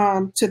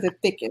to the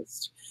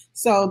thickest.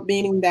 So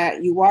meaning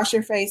that you wash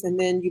your face and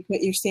then you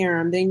put your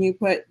serum, then you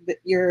put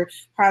your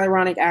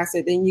hyaluronic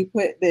acid, then you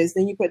put this,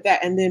 then you put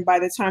that. And then by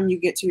the time you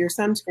get to your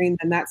sunscreen,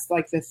 then that's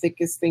like the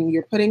thickest thing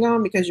you're putting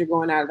on because you're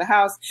going out of the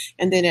house.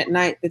 And then at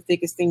night, the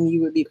thickest thing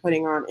you would be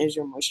putting on is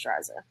your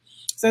moisturizer.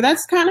 So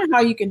that's kind of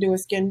how you can do a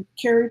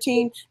skincare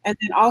routine. And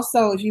then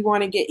also, if you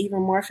want to get even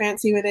more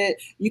fancy with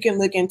it, you can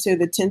look into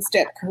the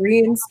 10-step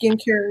Korean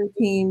skincare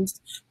routines.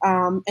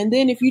 And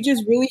then if you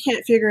just really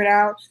can't figure it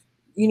out,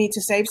 you need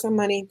to save some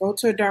money, go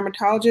to a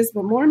dermatologist,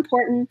 but more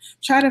important,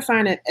 try to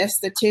find an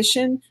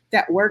esthetician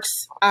that works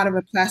out of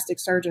a plastic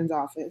surgeon's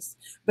office,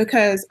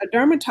 because a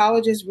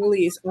dermatologist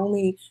really is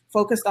only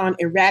focused on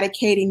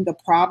eradicating the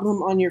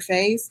problem on your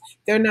face.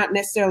 They're not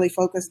necessarily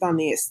focused on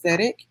the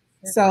aesthetic.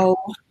 So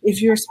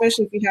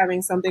especially if you're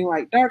having something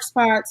like dark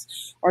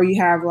spots, or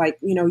you have like,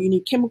 you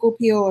need chemical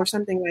peel or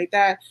something like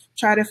that,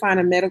 try to find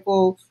a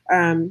medical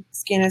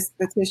skin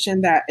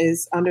esthetician that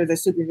is under the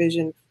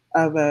supervision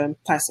of a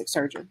plastic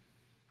surgeon.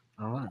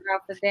 All right.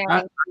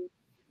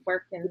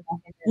 Working.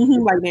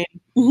 Like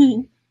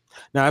that.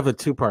 Now I have a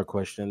two-part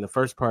question. The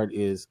first part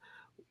is,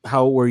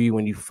 how were you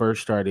when you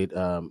first started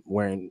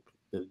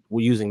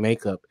using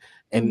makeup?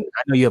 And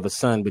I know you have a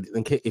son, but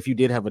if you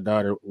did have a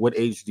daughter, what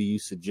age do you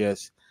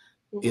suggest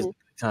is the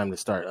time to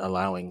start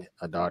allowing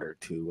a daughter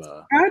to?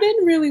 I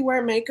didn't really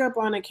wear makeup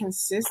on a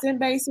consistent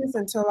basis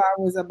until I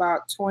was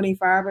about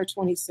 25 or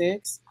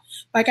 26.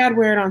 Like I'd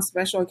wear it on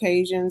special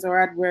occasions,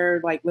 or I'd wear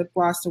like lip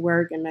gloss to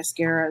work and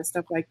mascara and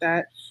stuff like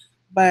that.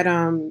 But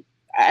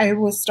I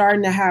was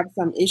starting to have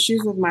some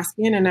issues with my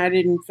skin, and I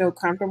didn't feel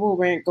comfortable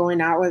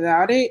going out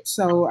without it.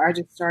 So I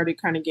just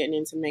started kind of getting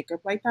into makeup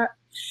like that.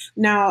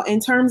 Now, in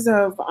terms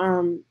of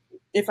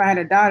if I had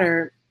a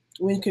daughter,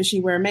 when could she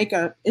wear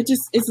makeup?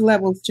 It's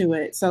levels to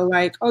it. So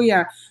like, oh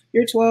yeah,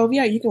 you're 12,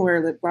 yeah, you can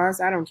wear lip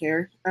gloss. I don't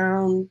care.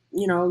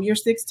 You're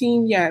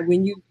 16, yeah.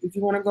 If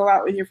you want to go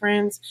out with your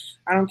friends,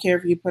 I don't care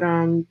if you put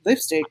on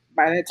lipstick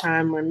by that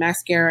time, or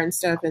mascara and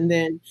stuff. And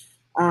then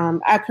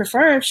I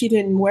prefer if she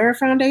didn't wear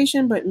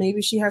foundation, but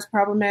maybe she has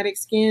problematic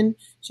skin.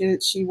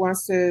 She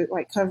wants to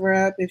like cover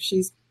up if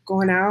she's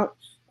going out,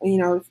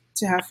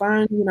 to have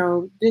fun,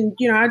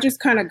 then, I just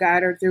kind of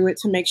guide her through it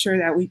to make sure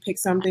that we pick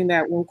something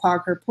that won't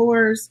clog her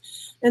pores,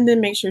 and then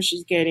make sure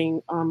she's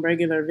getting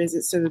regular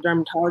visits to the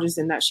dermatologist,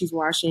 and that she's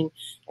washing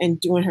and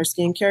doing her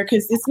skincare,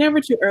 because it's never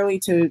too early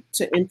to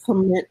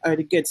implement a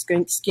good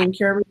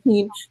skincare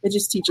routine. It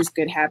just teaches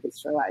good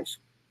habits for life.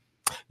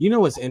 You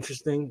know what's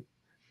interesting?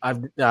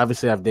 I've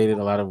dated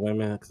a lot of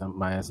women because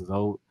my ass is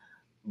old,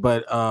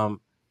 but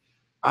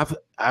I've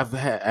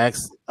had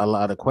asked a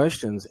lot of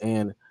questions,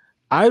 and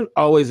I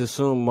always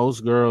assume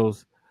most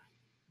girls,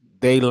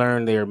 they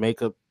learn their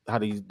makeup, how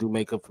to do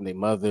makeup from their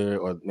mother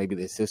or maybe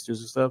their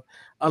sisters or stuff.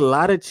 A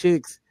lot of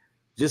chicks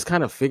just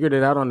kind of figured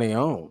it out on their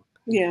own.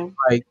 Yeah.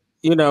 Like,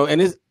 and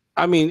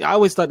I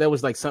always thought that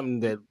was like something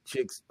that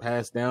chicks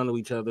pass down to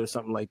each other or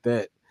something like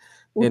that.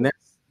 Mm-hmm. And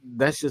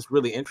that's just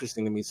really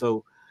interesting to me.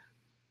 So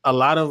a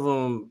lot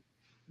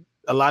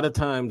of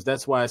times,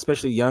 that's why,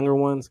 especially younger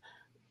ones,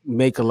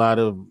 make a lot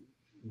of,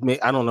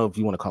 I don't know if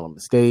you want to call them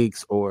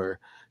mistakes, or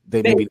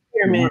they maybe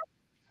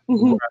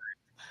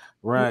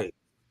right.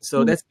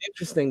 So that's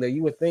interesting that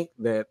you would think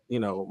that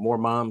more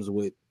moms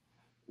would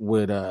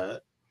do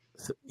that.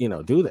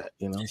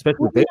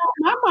 Especially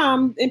my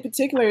mom in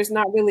particular is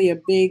not really a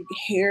big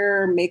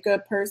hair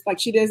makeup person.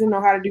 Like, she doesn't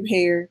know how to do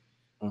hair.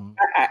 Mm-hmm.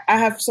 I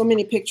have so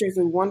many pictures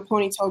of one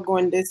ponytail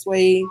going this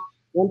way,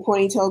 one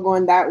ponytail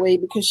going that way,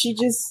 because she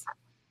just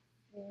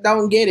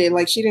don't get it.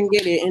 Like, she didn't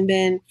get it. And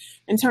then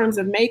in terms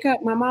of makeup,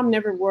 my mom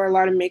never wore a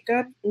lot of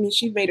makeup. I mean,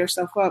 she made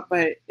herself up,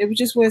 but it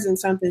just wasn't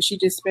something she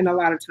just spent a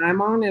lot of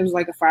time on. It was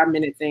like a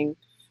 5-minute thing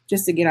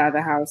just to get out of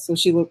the house, so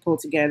she looked pulled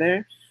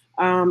together.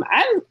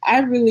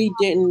 I really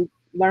didn't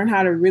learn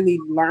how to really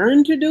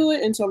learn to do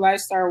it until I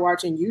started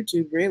watching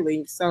YouTube,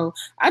 really. So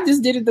I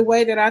just did it the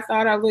way that I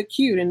thought I looked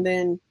cute, and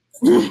then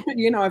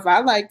If I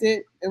liked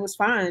it, it was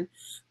fine.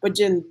 But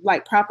just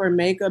like proper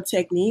makeup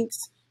techniques,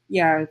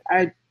 yeah,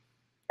 I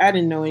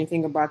didn't know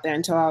anything about that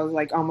until I was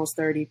like almost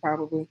 30,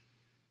 probably.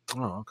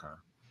 Oh, okay.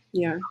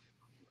 Yeah.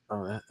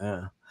 Oh,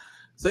 yeah.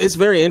 So it's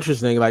very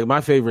interesting. Like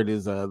my favorite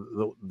is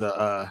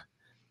the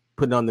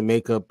putting on the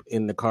makeup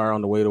in the car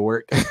on the way to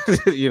work.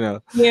 Yeah.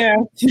 I've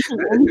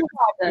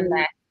done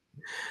that.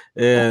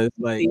 Yeah, it's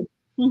like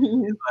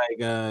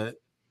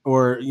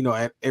or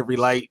at every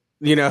light,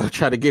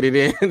 try to get it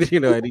in.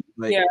 At each,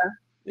 like,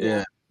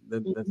 yeah.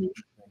 That's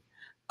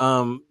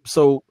interesting.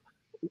 So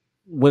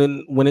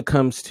when it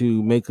comes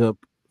to makeup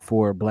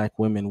for Black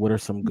women, what are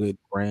some good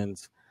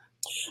brands?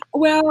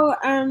 Well,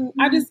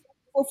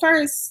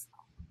 first,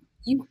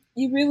 you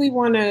really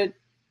want to,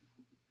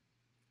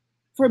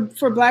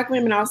 for Black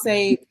women, I'll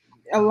say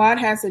a lot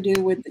has to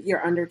do with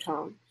your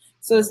undertone.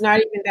 So it's not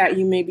even that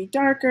you may be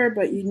darker,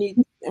 but you need,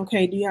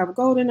 okay, do you have a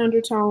golden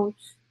undertone?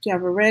 Do you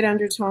have a red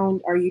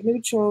undertone? Are you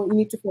neutral? You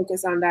need to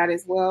focus on that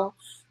as well.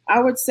 I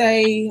would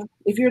say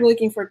if you're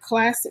looking for a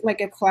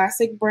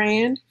classic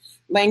brand,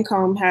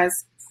 Lancome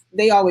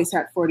they always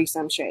had 40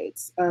 some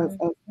shades of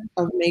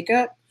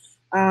makeup.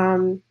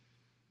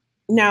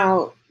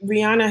 Now,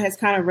 Rihanna has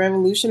kind of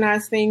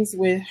revolutionized things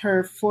with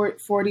her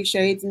 40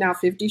 shades, now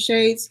 50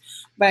 shades.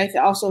 But I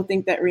also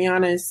think that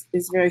Rihanna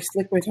is very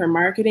slick with her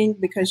marketing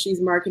because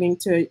she's marketing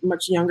to a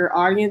much younger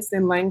audience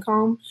than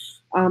Lancome.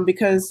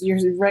 Because your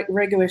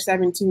regular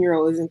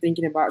 17-year-old isn't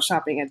thinking about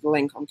shopping at the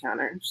Lancome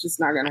counter. It's just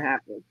not going to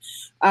happen.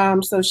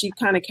 So she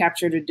kind of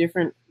captured a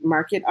different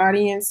market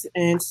audience.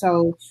 And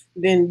so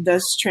then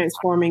thus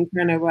transforming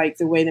kind of like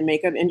the way the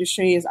makeup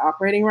industry is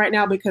operating right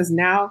now, because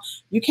now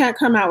you can't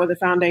come out with a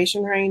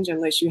foundation range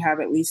unless you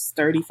have at least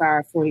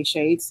 35, 40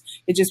 shades.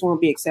 It just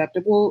won't be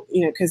acceptable,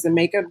 because the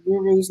makeup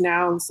gurus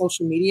now on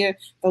social media,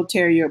 they'll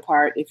tear you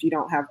apart if you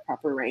don't have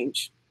proper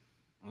range.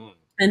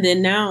 And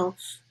then now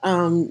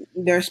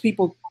there's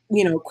people,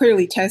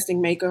 clearly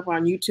testing makeup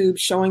on YouTube,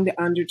 showing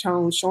the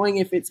undertones, showing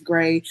if it's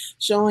gray,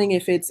 showing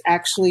if it's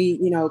actually,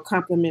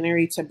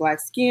 complementary to Black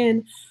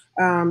skin.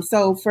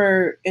 So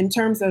in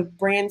terms of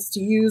brands to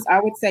use,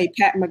 I would say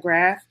Pat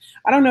McGrath.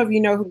 I don't know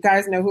if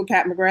guys know who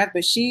Pat McGrath,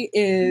 but she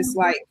is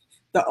like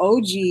the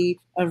OG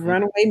of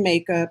runway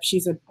makeup.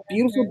 She's a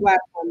beautiful Black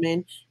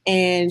woman,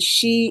 and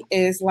she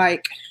is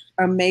like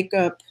a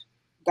makeup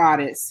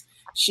goddess.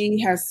 She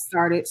has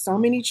started so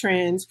many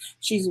trends.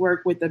 She's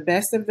worked with the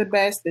best of the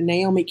best, the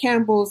Naomi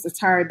Campbells, the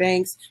Tyra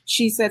Banks.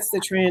 She sets the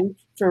trend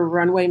for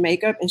runway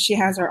makeup, and she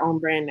has her own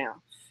brand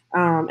now.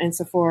 And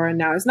Sephora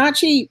now, it's not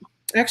cheap.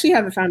 I actually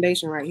have the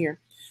foundation right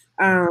here.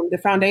 The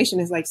foundation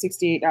is like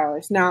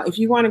 $68. Now, if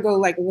you want to go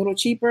like a little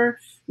cheaper,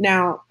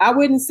 now I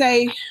wouldn't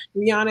say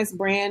Rihanna's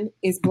brand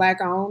is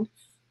Black owned,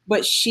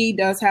 but she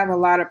does have a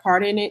lot of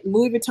part in it.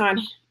 Louis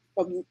Vuitton,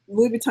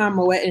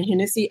 Moet, and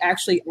Hennessy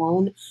actually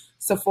own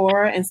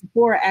Sephora, and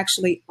Sephora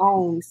actually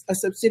owns a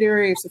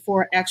subsidiary of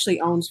Sephora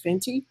actually owns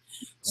Fenty.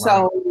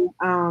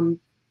 Wow.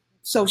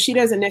 So she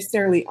doesn't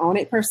necessarily own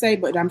it per se,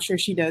 but I'm sure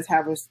she does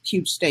have a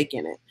huge stake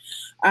in it.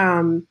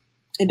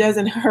 It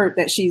doesn't hurt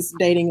that she's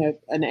dating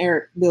an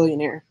Arab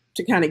billionaire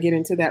to kind of get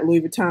into that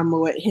Louis Vuitton,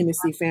 Moet,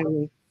 Hennessy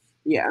family.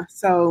 Yeah.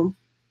 So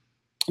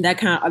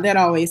that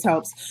always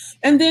helps.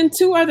 And then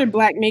two other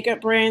Black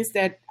makeup brands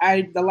that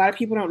a lot of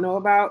people don't know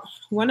about.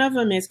 One of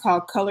them is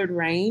called Colored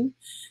Rain.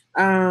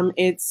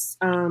 It's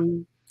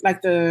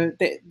like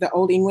the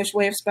old English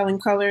way of spelling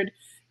colored,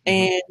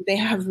 and they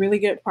have really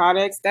good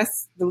products.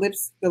 That's the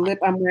lip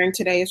I'm wearing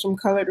today is from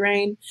Colored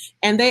Rain,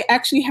 and they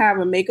actually have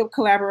a makeup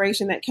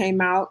collaboration that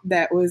came out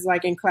that was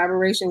like in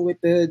collaboration with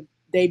the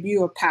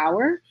debut of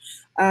Power.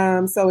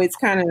 So it's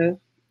kind of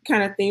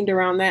themed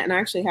around that, and I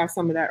actually have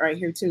some of that right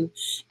here too.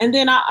 And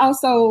then I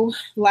also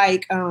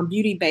like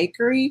Beauty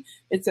Bakery.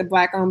 It's a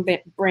Black-owned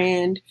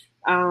brand.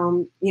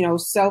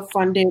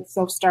 Self-funded,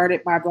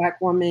 self-started by Black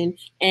women,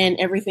 and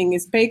everything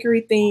is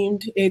bakery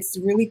themed. It's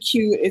really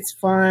cute, it's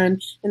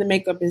fun, and the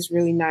makeup is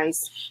really nice.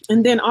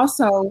 And then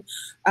also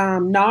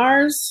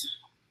NARS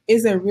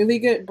is a really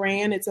good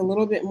brand. It's a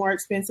little bit more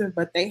expensive,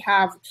 but they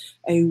have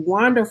a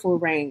wonderful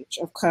range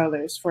of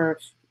colors for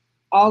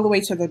all the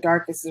way to the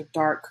darkest of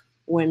dark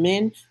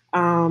women,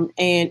 and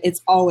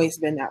it's always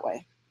been that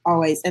way.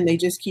 Always, and they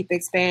just keep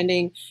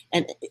expanding,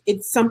 and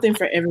it's something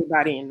for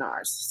everybody in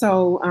NARS.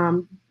 So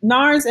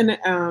NARS and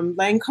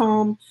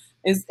Lancome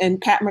and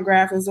Pat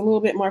McGrath is a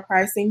little bit more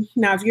pricey.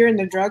 Now, if you're in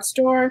the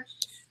drugstore,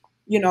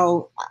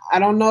 I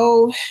don't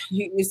know,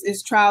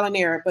 it's trial and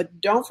error, but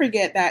don't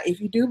forget that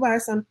if you do buy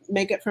some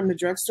makeup from the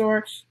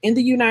drugstore in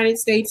the United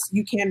States,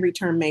 you can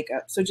return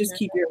makeup. So just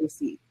keep your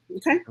receipt,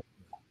 okay?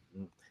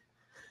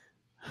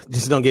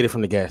 Just don't get it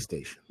from the gas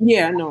station.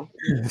 Yeah, no.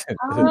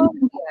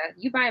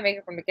 You buy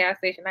makeup from the gas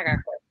station, I got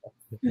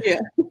questions. Yeah.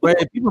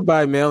 But people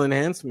buy male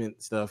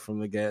enhancement stuff from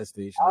the gas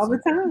station all the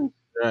time.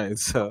 Right.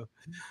 So,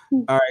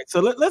 all right.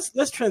 So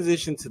let's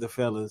transition to the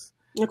fellas.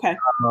 Okay.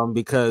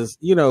 Because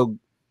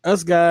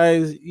us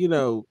guys,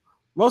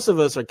 most of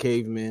us are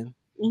cavemen,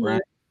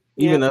 right?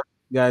 Even us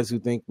guys who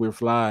think we're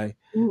fly,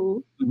 we're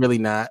really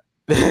not.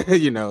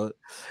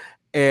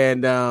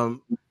 And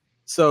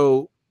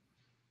So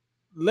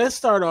let's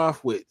start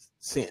off with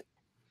scent,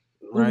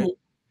 right?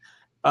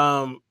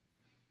 Mm-hmm.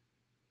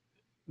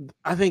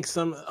 I think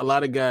a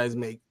lot of guys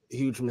make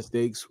huge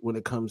mistakes when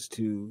it comes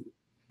to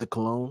the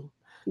cologne.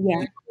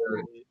 Yeah.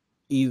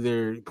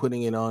 Either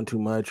putting it on too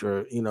much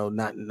or,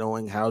 not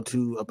knowing how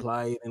to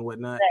apply it and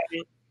whatnot.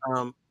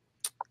 Right.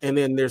 And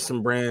then there's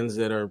some brands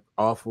that are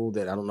awful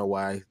that I don't know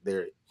why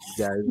they're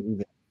guys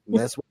even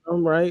mess with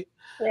them, right?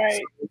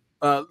 Right.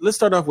 So, let's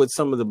start off with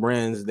some of the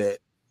brands that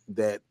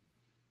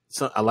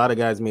a lot of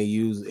guys may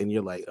use, and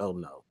you're like, oh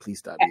no, please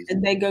stop using.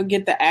 And they go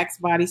get the Axe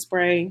body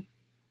spray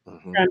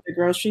from the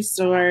grocery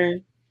store.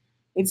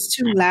 It's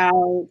too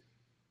loud.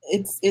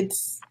 It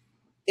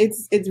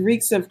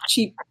reeks of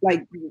cheap,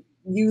 like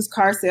used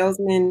car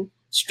salesman,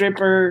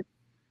 stripper.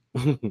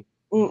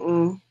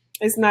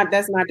 It's not.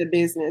 That's not the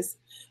business.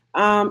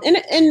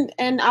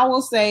 And I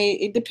will say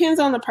it depends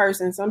on the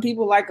person. Some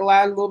people like a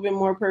little bit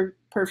more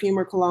perfume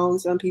or cologne.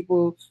 Some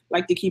people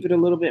like to keep it a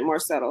little bit more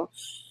subtle.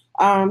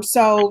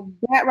 So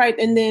that right,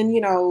 and then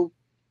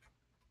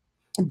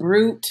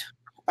Brut,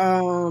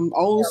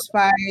 Old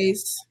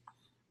Spice.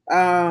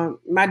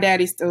 My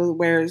daddy still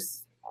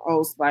wears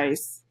Old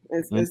Spice.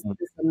 It's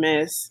a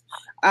mess.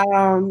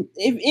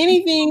 If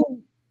anything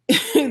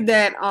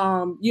that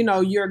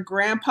your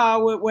grandpa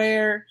would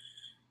wear,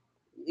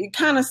 you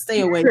kind of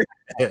stay away.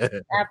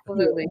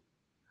 Absolutely.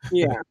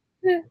 Yeah.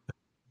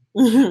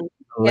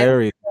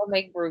 Hilarious. They'll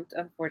make Brut,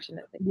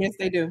 unfortunately. Yes,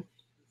 they do.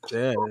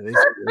 Yeah,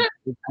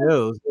 it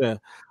kills. Yeah.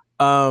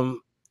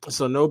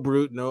 So no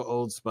Brut, no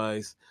Old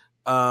Spice.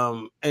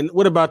 And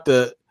what about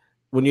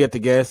when you're at the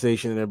gas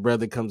station and a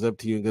brother comes up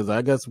to you and goes,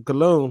 I got some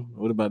cologne.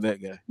 What about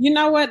that guy? You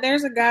know what?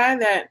 There's a guy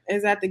that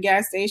is at the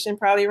gas station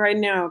probably right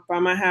now by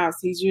my house.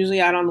 He's usually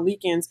out on the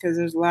weekends because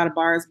there's a lot of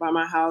bars by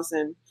my house.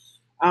 And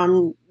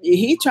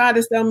he tried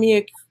to sell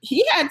me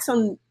he had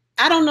some,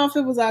 I don't know if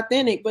it was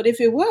authentic, but if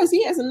it was,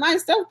 he had some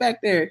nice stuff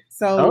back there.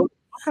 So,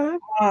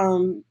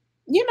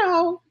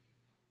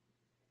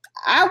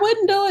 I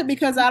wouldn't do it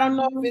because I don't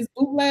know if it's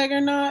bootleg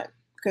or not.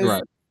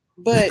 Right.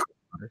 But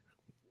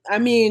I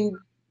mean,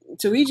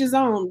 to each his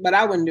own, but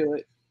I wouldn't do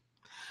it.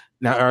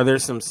 Now, are there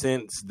some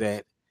scents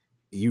that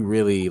you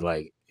really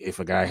like if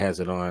a guy has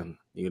it on,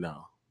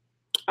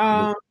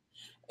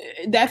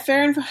 That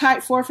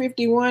Fahrenheit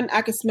 451,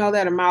 I could smell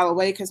that a mile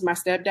away because my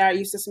stepdad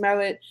used to smell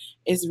it.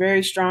 It's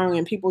very strong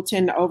and people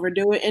tend to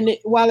overdo it. And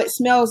while it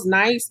smells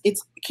nice, it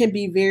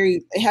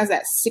has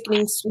that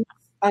sickening sweet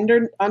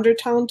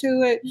undertone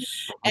to it.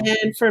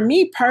 And for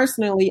me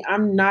personally,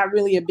 I'm not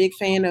really a big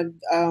fan of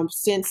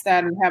scents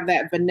that have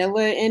that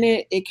vanilla in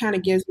it. It kind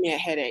of gives me a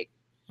headache.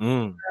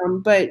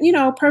 But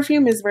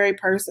perfume is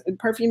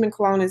perfume and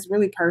cologne is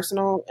really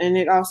personal, and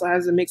it also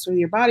has a mix with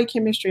your body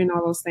chemistry and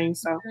all those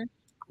things. So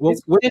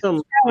it's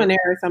trial and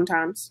error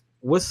sometimes.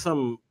 What's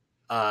some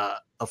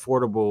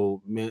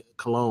affordable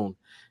cologne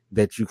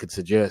that you could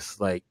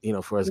suggest, like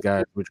for us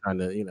guys we're trying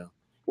to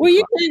Well,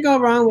 you can't go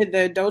wrong with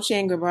the Dolce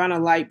 &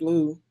 Gabbana Light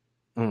Blue.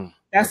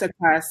 That's a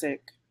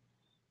classic.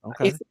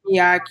 Okay. It's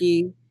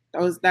Miyake.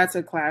 That's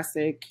a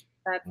classic.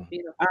 That's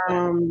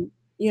beautiful.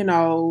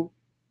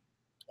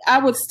 I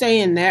would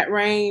stay in that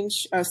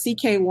range.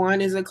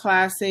 CK1 is a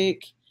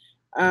classic,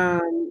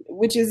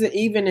 which is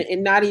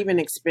not even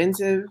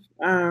expensive.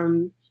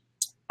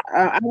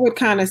 I would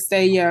kind of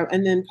stay,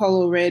 and then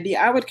Polo Red.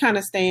 I would kind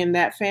of stay in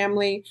that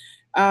family.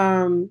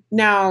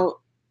 Now,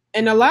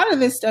 and a lot of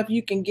this stuff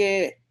you can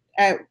get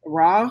at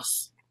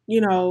Ross.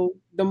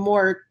 The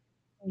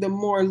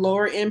more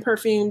lower end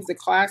perfumes, the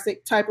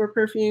classic type of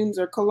perfumes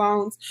or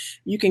colognes,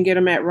 you can get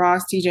them at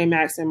Ross, TJ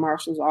Maxx, and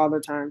Marshalls all the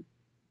time.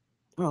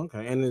 Oh,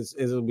 okay, and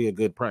it'll be a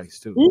good price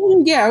too.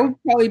 Yeah, it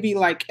would probably be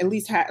like at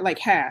least half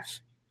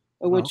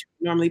of what you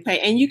normally pay.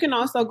 And you can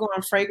also go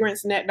on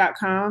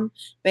fragrancenet.com.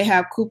 They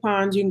have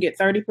coupons. You can get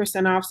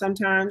 30% off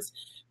sometimes.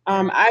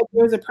 I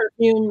bought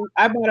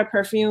a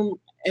perfume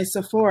at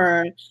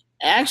Sephora.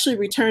 I actually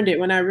returned it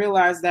when I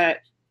realized that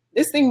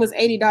this thing was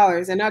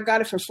 $80 and I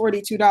got it for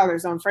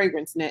 $42 on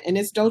FragranceNet, and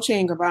it's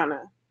Dolce &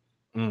 Gabbana.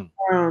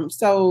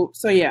 So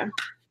yeah.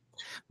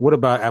 What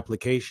about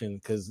application?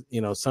 Because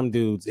some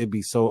dudes, it'd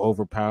be so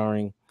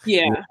overpowering.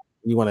 Yeah,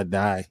 you want to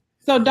die.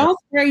 So don't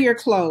spray your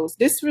clothes.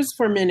 This was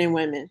for men and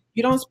women.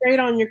 You don't spray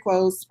it on your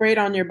clothes, spray it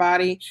on your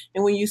body.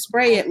 And when you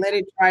spray it, let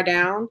it dry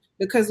down,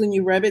 because when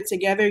you rub it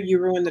together, you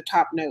ruin the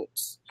top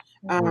notes.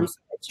 So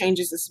it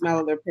changes the smell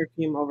of the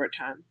perfume over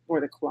time,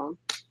 or the cologne.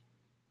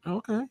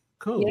 Okay,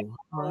 cool. Yeah,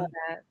 all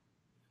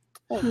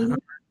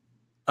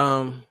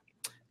right.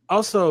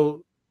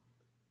 Also,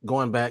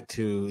 going back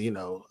to,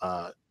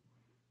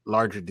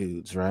 larger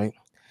dudes, right?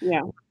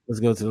 Yeah. Let's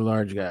go to the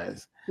large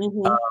guys.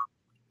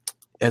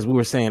 As we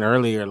were saying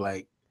earlier,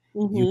 like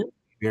you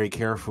be very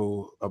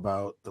careful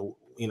about the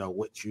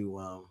what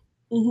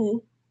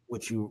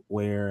you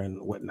wear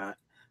and whatnot.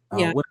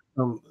 What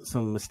are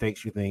some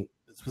mistakes you think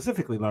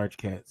specifically large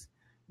cats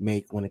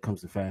make when it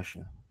comes to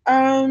fashion?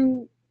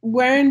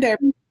 Wearing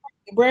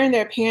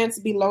their pants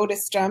below the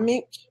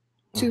stomach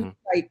to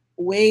like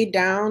way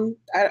down.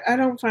 I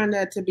don't find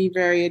that to be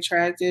very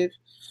attractive.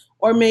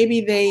 Or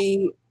maybe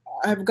they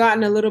have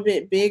gotten a little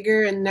bit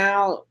bigger, and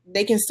now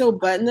they can still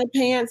button the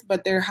pants,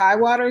 but they're high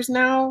waters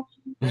now.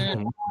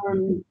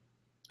 And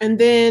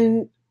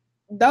then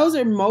those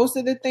are most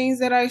of the things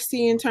that I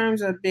see in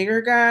terms of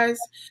bigger guys.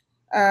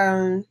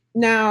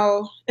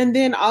 Now, and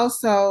then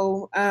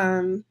also,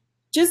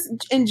 just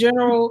in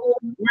general,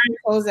 wearing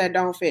clothes that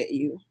don't fit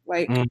you.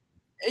 Like,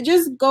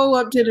 just go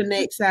up to the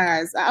next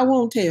size. I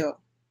won't tell.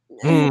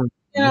 You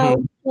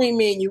know, between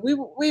me and you,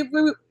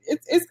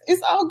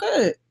 it's all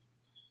good.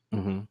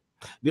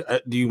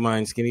 Do you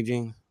mind skinny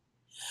jeans?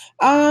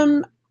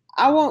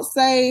 I won't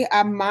say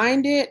I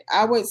mind it.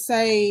 I would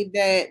say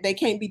that they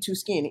can't be too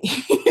skinny.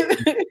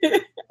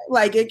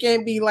 Like, it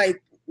can't be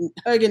like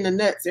hugging the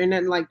nuts or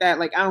nothing like that.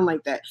 Like, I don't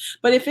like that.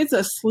 But if it's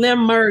a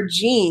slimmer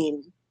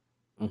jean,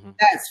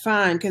 that's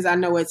fine because I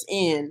know it's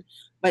in,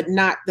 but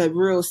not the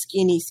real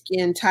skinny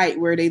skin tight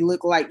where they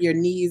look like your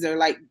knees are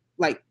like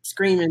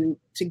screaming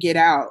to get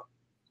out.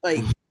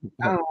 Like,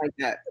 I don't like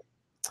that.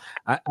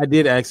 I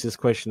did ask this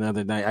question the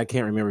other night. I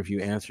can't remember if you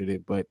answered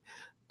it, but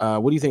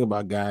what do you think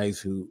about guys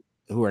who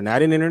are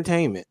not in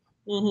entertainment,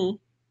 who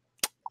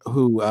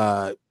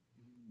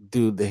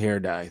do the hair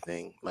dye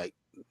thing, like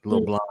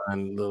little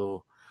blonde,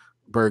 little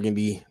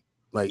burgundy?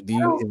 Like, do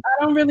you?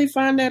 I don't really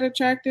find that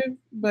attractive,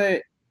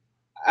 but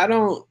I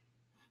don't.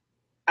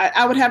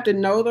 I would have to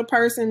know the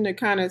person to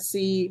kind of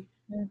see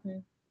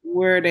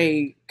where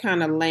they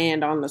kind of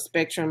land on the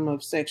spectrum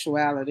of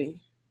sexuality.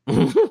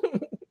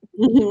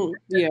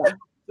 Yeah.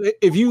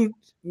 If you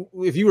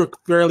were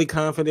fairly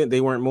confident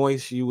they weren't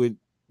moist, you would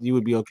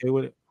be okay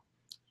with it?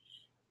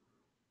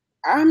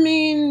 I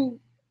mean,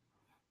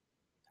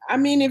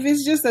 if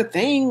it's just a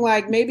thing,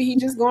 like maybe he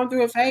just going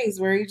through a phase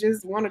where he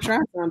just want to try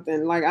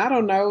something. Like, I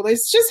don't know.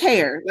 It's just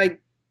hair. Like,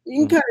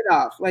 you can cut it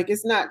off. Like,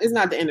 it's not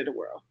the end of the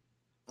world.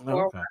 Okay.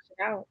 Or wash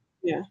it out.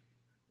 Yeah.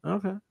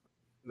 Okay.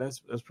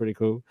 That's pretty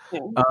cool. Yeah.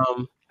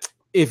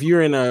 If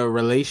you're in a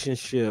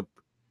relationship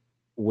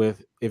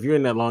if you're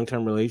in that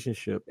long-term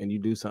relationship and you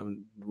do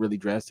something really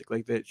drastic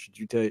like that, should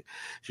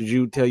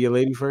you tell your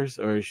lady first,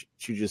 or should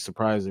you just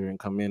surprise her and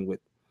come in with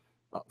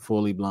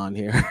fully blonde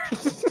hair?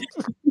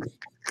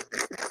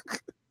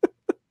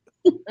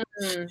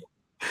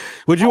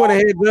 Would you want a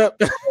heads up?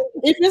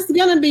 If it's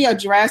going to be a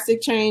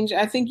drastic change,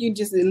 I think you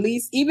just at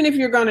least, even if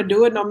you're going to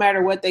do it, no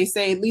matter what they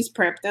say, at least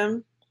prep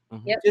them.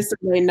 Just so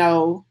they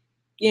know,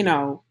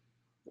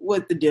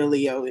 what the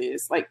dealio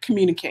is. Like,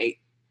 communicate.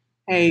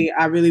 Hey,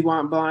 I really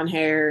want blonde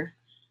hair.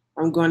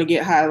 I'm going to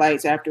get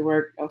highlights after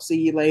work. I'll see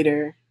you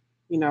later.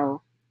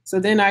 So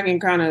then I can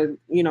kind of,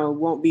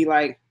 won't be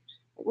like,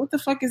 what the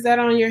fuck is that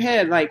on your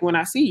head? Like, when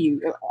I see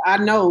you, I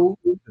know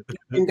you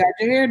got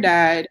your hair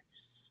dyed,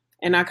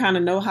 and I kind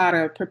of know how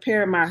to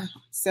prepare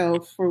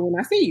myself for when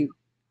I see you.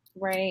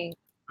 Right.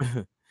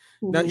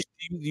 Now, do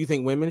you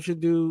think women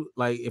should do,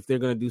 like, if they're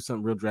going to do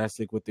something real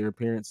drastic with their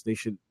appearance, they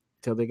should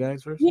tell their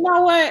guys first? You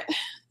know what?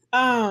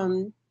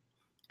 I'm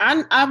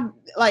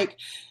like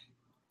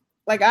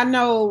I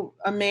know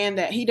a man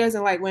that he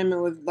doesn't like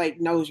women with like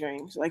nose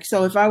rings. Like,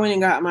 so if I went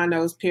and got my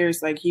nose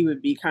pierced, like, he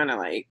would be kind of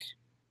like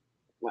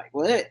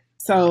what?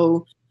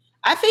 So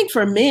I think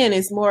for men,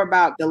 it's more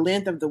about the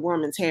length of the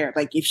woman's hair.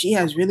 Like, if she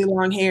has really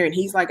long hair and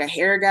he's like a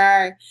hair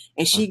guy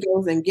and she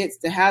goes and gets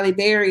the Halle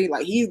Berry,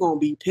 like, he's going to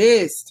be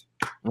pissed.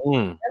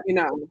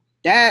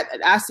 That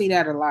I see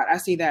that a lot. I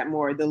see that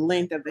more, the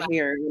length of the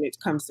hair when it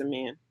comes to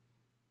men.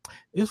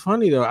 It's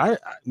funny though.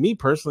 Me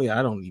personally,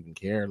 I don't even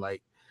care.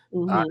 Like,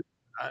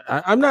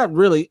 I'm not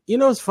really.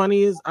 What's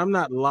funny is I'm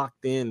not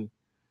locked in.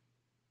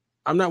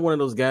 I'm not one of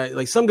those guys.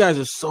 Like, some guys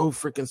are so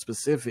freaking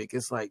specific.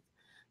 It's like,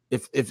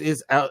 if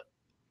it's out,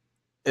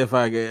 if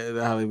I get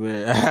Halle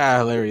Berry,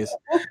 hilarious.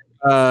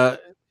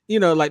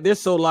 Like, they're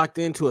so locked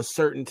into a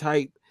certain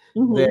type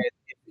that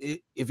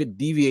if it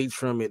deviates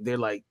from it, they're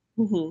like,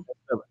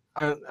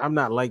 I'm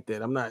not like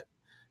that. I'm not.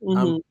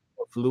 I'm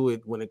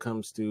fluid when it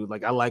comes to,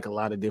 like, I like a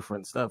lot of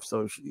different stuff.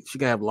 So she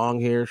can have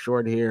long hair,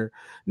 short hair,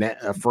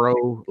 a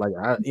fro. Like,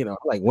 I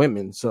like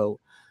women. So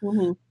you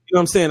know what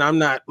I'm saying? I'm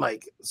not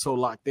like so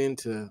locked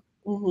into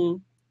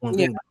one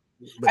thing.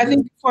 I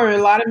think for a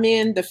lot of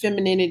men, the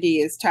femininity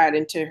is tied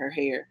into her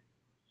hair.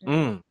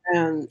 And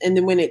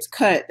then when it's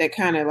cut, that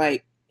kind of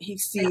like he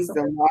sees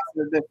the loss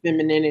of the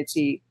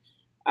femininity.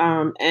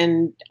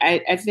 And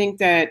I think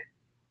that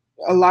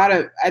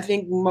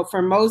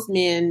for most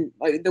men,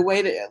 like the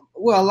way that,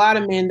 a lot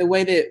of men, the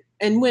way that,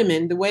 and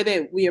women, the way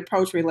that we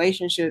approach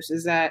relationships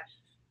is that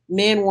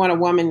men want a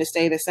woman to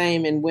stay the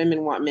same and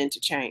women want men to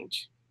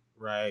change.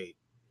 Right.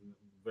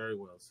 Very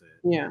well said.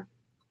 Yeah.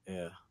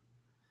 Yeah.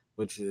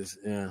 Which is,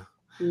 it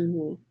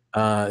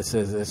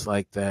says it's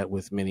like that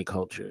with many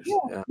cultures.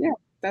 Yeah.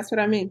 That's what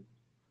I mean.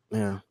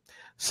 Yeah.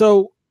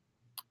 So,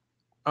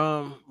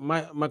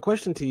 my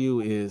question to you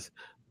is,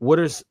 what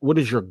is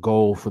your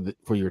goal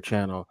for your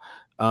channel?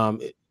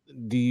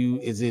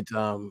 Is it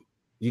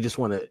you just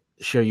want to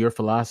share your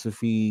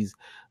philosophies?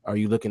 Are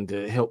you looking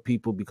to help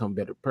people become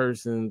better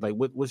persons? Like,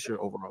 what's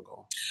your overall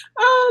goal?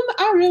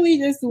 I really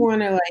just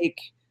want to, like,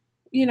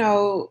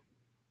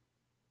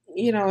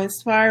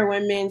 inspire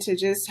women to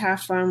just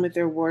have fun with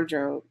their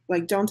wardrobe.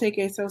 Like, don't take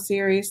it so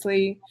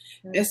seriously,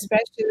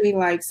 especially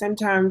like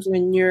sometimes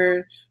when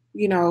you're,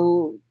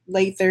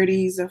 late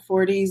 30s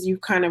or 40s,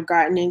 you've kind of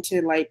gotten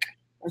into like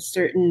a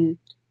certain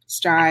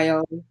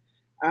style.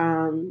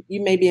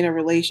 You may be in a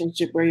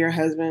relationship where your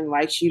husband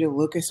likes you to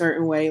look a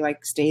certain way,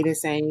 like stay the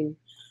same.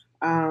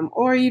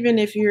 Or even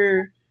if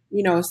you're,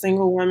 a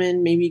single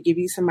woman, maybe give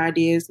you some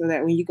ideas so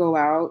that when you go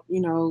out,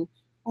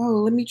 oh,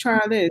 let me try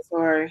this.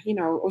 Or,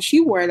 oh, she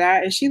wore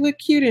that and she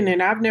looked cute in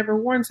it. I've never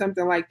worn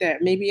something like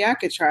that. Maybe I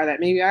could try that.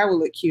 Maybe I would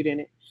look cute in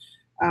it.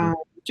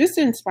 Just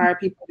to inspire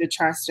people to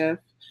try stuff.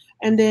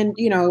 And then,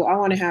 I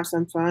want to have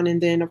some fun.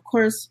 And then, of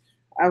course,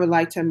 I would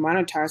like to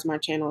monetize my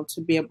channel to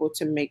be able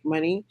to make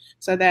money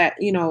so that,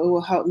 it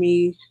will help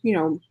me,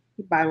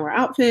 buy more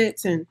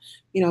outfits and,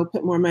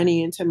 put more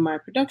money into my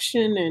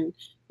production and,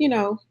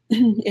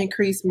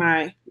 increase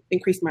my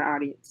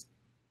audience.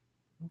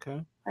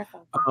 Okay.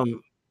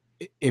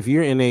 If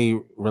you're in a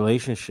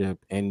relationship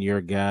and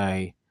your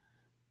guy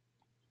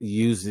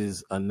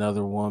uses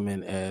another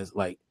woman as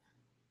like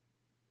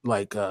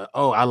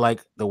oh, I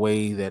like the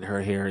way that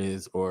her hair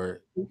is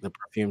or the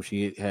perfume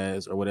she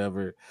has or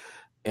whatever,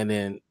 and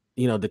then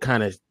to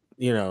kind of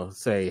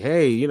say,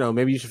 hey,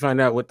 maybe you should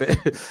find out what the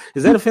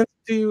is that offensive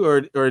to you,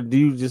 or do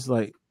you just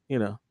like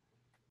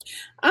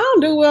I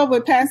don't do well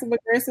with passive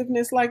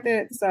aggressiveness like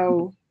that,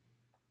 so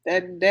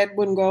that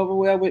wouldn't go over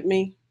well with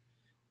me.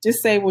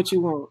 Just say what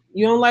you want.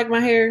 You don't like my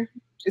hair,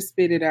 just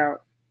spit it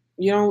out.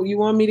 You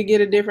want me to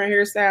get a different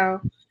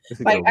hairstyle?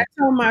 Like I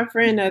told my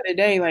friend the other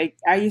day, like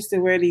I used to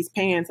wear these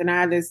pants and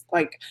I had this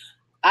like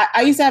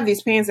I used to have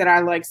these pants that I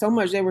liked so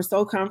much. They were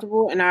so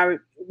comfortable, and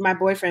my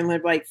boyfriend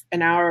lived like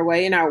an hour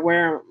away, and I would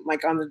wear them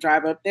like on the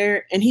drive up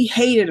there, and he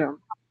hated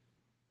them.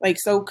 Like,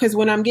 so, because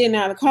when I'm getting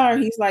out of the car,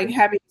 he's like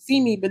happy to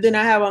see me, but then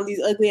I have on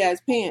these ugly ass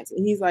pants,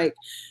 and he's like,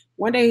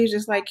 one day he's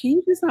just like, can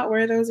you just not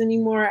wear those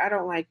anymore? I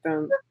don't like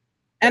them,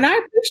 and I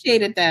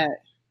appreciated that.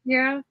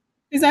 Yeah,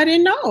 because I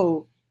didn't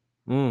know.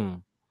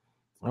 Oh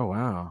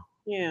wow.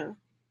 Yeah,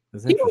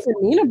 he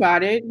wasn't mean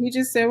about it. He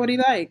just said what he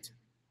liked.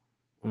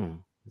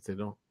 He said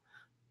don't.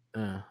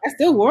 I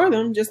still wore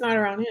them, just not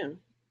around him.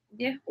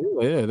 Yeah.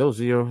 Oh, yeah,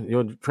 those are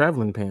your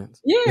traveling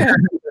pants. Yeah.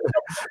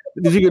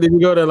 Did you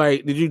go to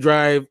like? Did you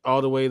drive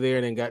all the way there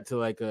and then got to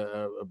like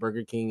a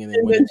Burger King and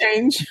then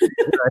change?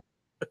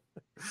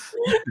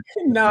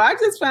 No, I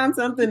just found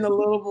something a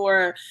little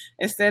more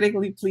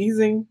aesthetically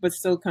pleasing, but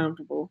still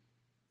comfortable.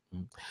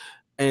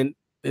 And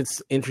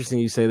it's interesting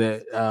you say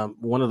that.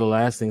 One of the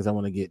last things I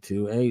want to get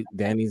to, hey,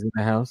 Danny's in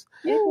the house.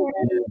 Yeah.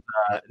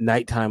 Is,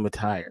 nighttime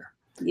attire.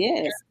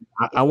 Yes.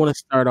 I want to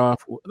start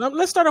off.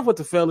 Let's start off with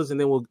the fellas, and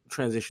then we'll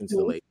transition to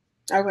the ladies.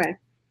 Okay.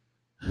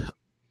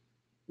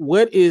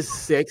 What is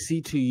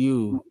sexy to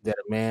you that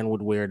a man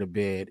would wear to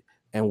bed,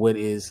 and what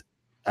is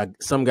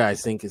some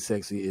guys think is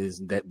sexy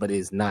but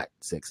is not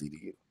sexy to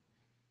you?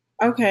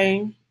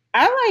 Okay,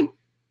 I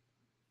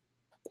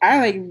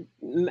like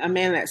a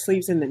man that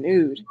sleeps in the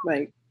nude.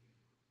 Like,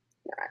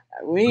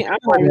 I'm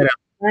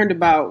concerned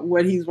about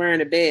what he's wearing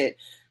to bed,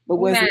 but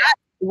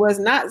what's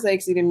not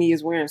sexy to me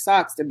is wearing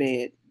socks to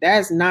bed.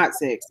 That's not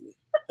sexy.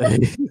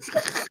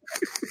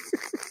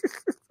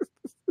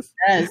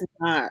 That's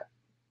not.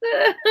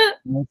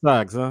 No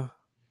socks, huh?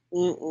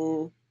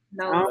 No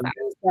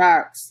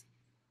socks.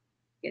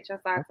 Get your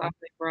socks off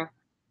me, bro.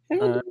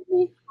 All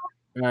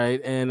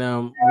right,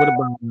 and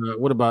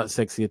what about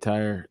sexy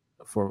attire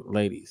for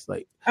ladies?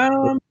 Like,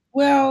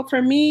 well,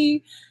 for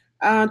me,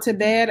 to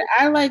bed,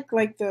 I like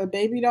the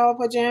baby doll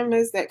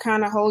pajamas that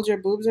kind of hold your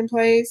boobs in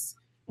place,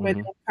 but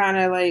they kind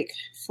of like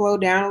flow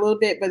down a little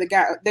bit. But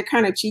they're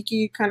kind of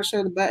cheeky, kind of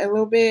show the butt a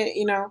little bit,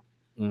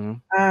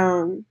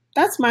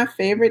 That's my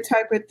favorite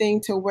type of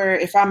thing to wear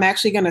if I'm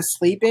actually going to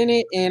sleep in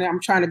it and I'm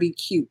trying to be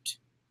cute.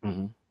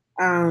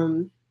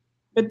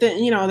 But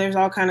then, there's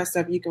all kind of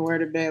stuff you can wear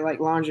to bed, like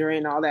lingerie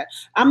and all that.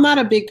 I'm not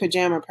a big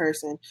pajama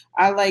person.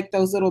 I like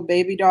those little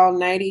baby doll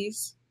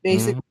nighties,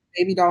 basically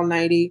baby doll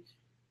nightie,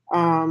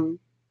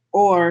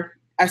 or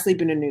I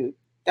sleep in a nude.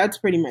 That's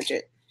pretty much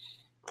it.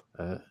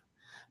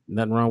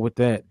 Nothing wrong with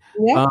that.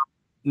 Yeah.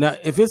 Now,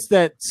 if it's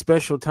that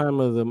special time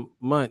of the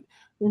month,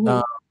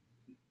 is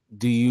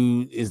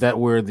that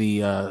where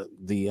the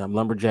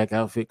lumberjack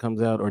outfit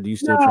comes out, or do you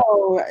still?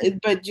 No,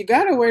 but you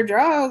gotta wear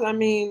drawers. I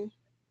mean,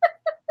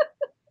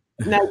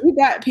 now you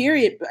got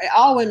period.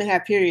 All women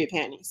have period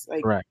panties,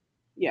 like right.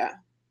 Yeah,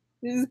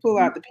 you just pull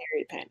out the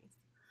period panties.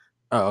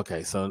 Oh,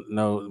 okay. So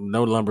no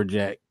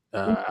lumberjack.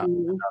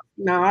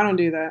 No, I don't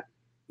do that.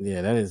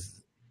 Yeah, that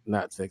is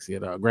not sexy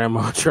at all.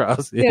 Grandma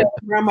drawers. Yeah,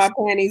 grandma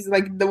panties,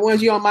 like the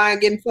ones you don't mind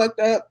getting fucked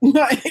up.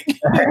 Like,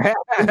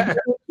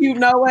 you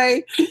no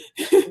way.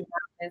 I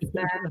did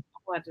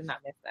not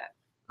miss that.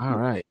 All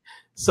right.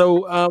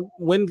 So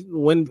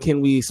when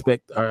can we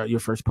expect your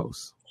first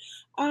post?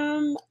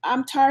 I'm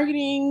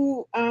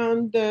targeting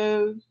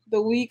the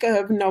week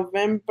of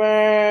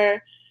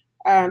November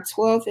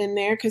 12th in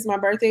there because my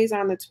birthday is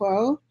on the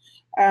 12th.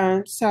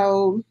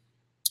 So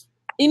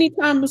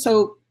anytime.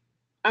 So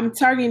I'm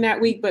targeting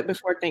that week, but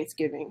before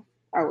Thanksgiving,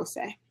 I will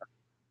say.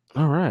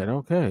 All right.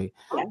 Okay.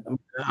 Yeah.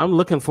 I'm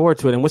looking forward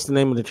to it. And what's the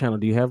name of the channel?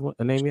 Do you have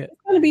a name yet?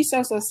 It's gonna be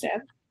So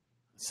Steph.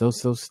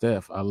 So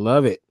Steph. I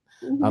love it.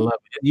 I love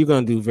it. You're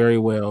gonna do very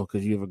well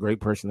because you have a great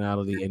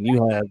personality and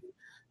you have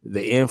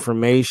the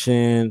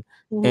information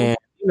and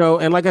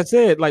and like I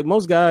said, like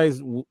most guys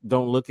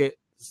don't look at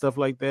stuff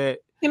like that.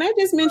 Can I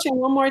just mention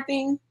one more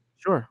thing?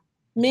 Sure.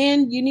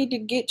 Men, you need to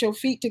get your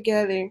feet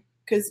together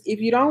because if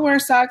you don't wear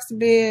socks to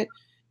bed,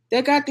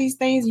 they got these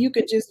things you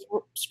could just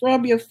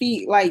scrub your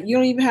feet. Like you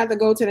don't even have to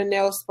go to the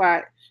nail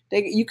spot.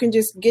 You can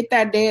just get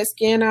that dead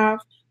skin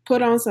off,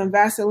 put on some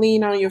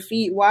Vaseline on your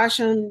feet, wash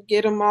them,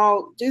 get them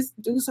all. Just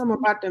do something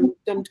about them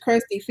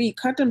crusty feet.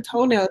 Cut them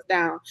toenails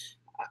down.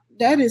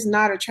 That is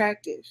not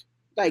attractive.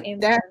 Like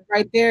that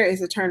right there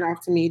is a turn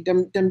off to me.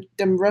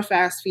 Them rough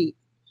ass feet.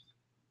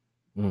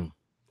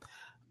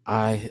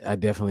 I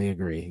definitely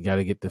agree. You got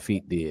to get the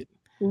feet did.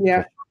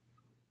 Yeah.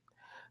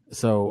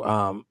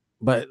 So,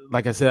 but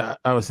like I said,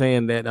 I was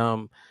saying that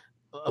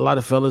a lot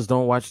of fellas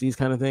don't watch these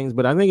kind of things,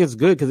 but I think it's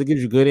good because it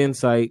gives you good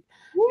insight.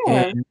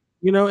 Yeah. And,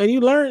 and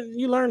you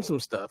learn some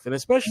stuff, and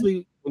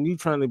especially when you're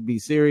trying to be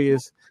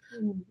serious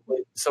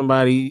with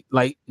somebody,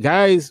 like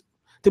guys.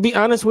 To be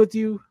honest with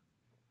you,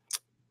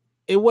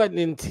 it wasn't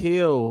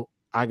until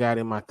I got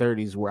in my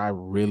 30s where I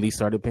really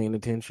started paying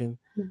attention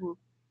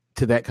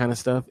to that kind of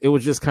stuff. It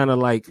was just kind of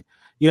like,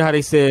 how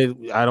they said,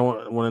 I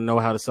don't want to know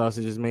how the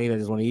sausage is made. I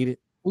just want to eat it.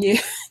 Yeah.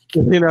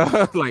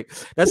 Like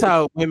that's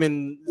how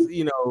women,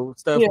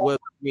 stuff was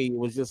with me. It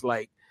was just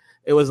like,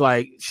 it was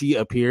like she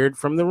appeared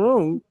from the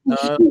room.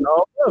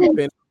 All up,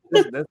 and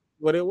that's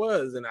what it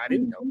was. And I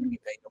didn't know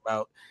anything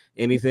about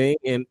anything.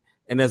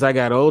 And as I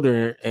got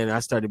older and I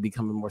started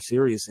becoming more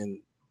serious and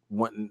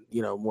wanting,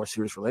 more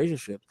serious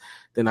relationships,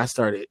 then I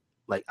started,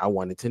 like, I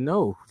wanted to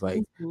know,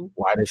 like,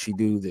 why does she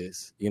do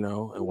this,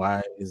 and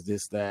why is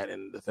this, that,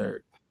 and the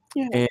third.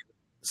 Yeah. And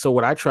so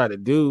what I try to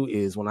do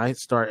is when I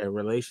start a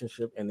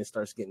relationship and it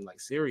starts getting like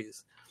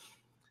serious,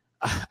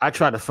 I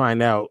try to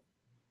find out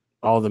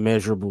all the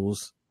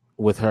measurables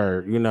with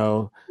her,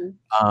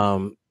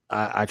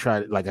 I try,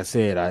 like I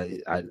said,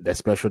 I that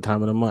special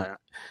time of the month,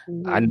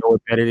 I know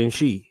it better than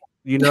she,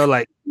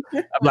 like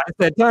at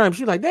that time,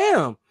 she's like,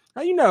 damn,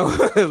 how you know?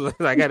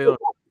 I got it on,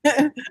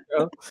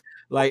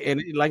 like,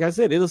 and like I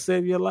said, it'll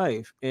save your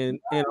life. And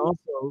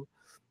also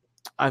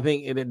I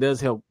think it does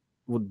help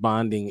with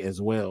bonding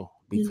as well,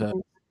 because,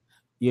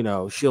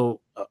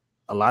 she'll,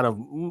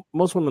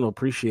 most women will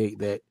appreciate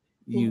that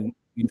you've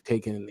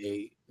taken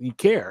you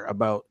care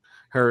about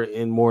her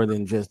in more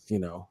than just,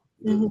 the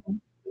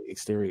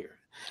exterior.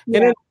 Yeah.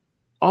 And then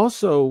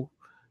also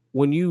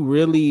when you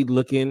really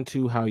look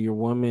into how your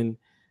woman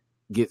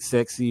gets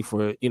sexy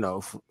for,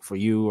 for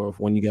you, or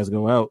when you guys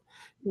go out,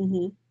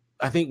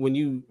 I think when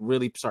you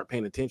really start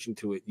paying attention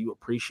to it, you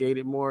appreciate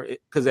it more.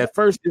 Because at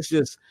first it's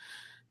just,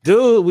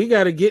 dude, we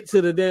got to get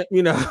to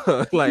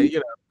the, like,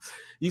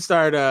 you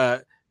start,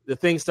 the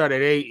thing start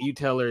at 8, you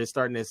tell her it's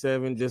starting at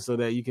 7, just so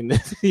that you can,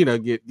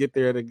 get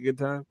there at a good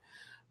time.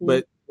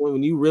 But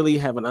when you really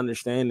have an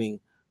understanding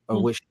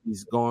of what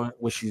she's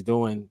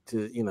doing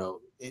to, you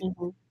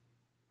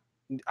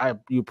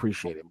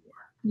appreciate it more.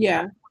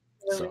 Yeah.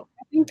 So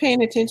I think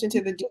paying attention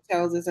to the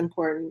details is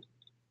important.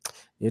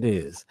 It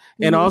is.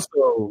 And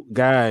also,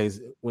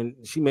 guys, when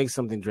she makes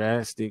something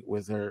drastic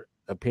with her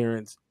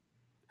appearance,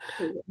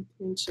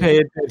 pay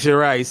attention,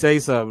 right? Say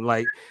something.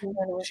 Like,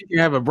 she can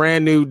have a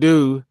brand new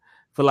dude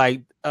for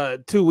like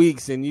 2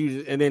 weeks, and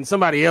then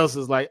somebody else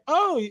is like,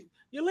 oh,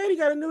 your lady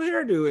got a new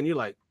hairdo, and you're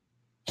like,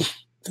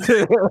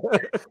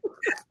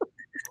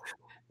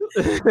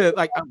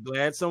 like, I'm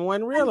glad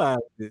someone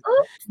realized it.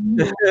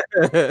 Your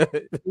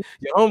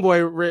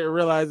homeboy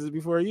realizes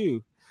before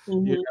you.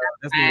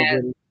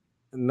 That's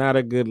not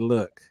a good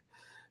look.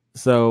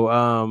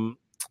 So,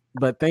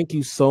 but thank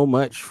you so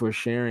much for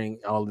sharing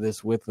all of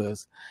this with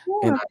us.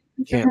 And I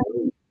can't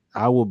wait.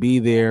 I will be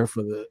there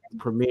for the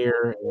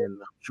premiere, and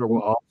I'm sure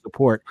we'll all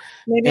support.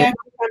 Maybe I can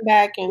come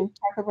back and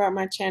talk about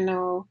my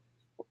channel.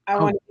 I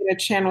want to get a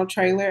channel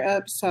trailer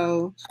up,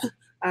 so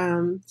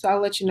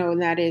I'll let you know when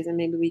that is, and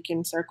maybe we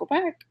can circle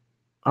back.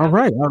 All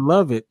right, I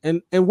love it.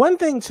 And one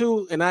thing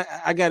too, and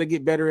I got to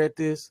get better at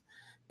this.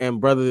 And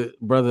brother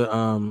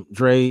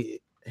Dre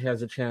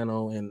has a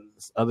channel, and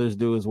others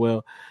do as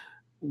well.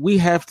 We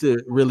have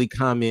to really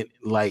comment,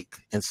 like,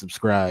 and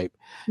subscribe.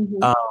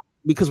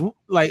 Because,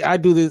 like, I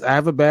do this, I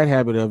have a bad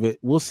habit of it.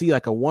 We'll see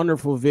like a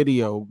wonderful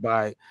video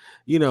by,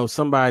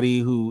 somebody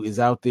who is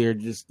out there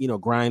just,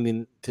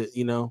 grinding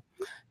to,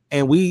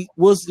 and we'll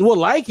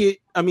like it.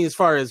 I mean, as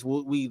far as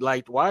we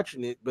liked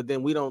watching it, but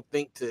then we don't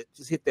think to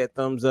just hit that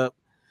thumbs up,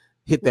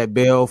 hit that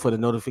bell for the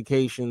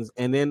notifications,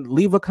 and then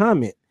leave a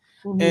comment.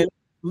 And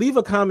leave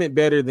a comment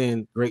better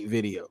than great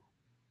video.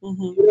 You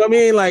know what I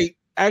mean? Like,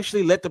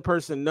 actually let the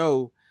person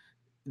know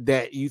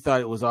that you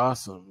thought it was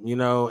awesome,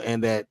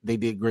 and that they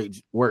did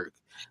great work,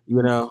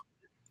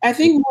 I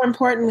think more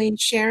importantly,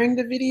 sharing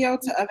the video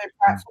to other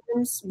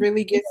platforms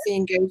really gets the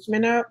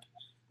engagement up.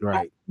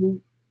 Right.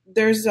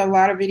 There's a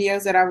lot of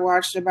videos that I've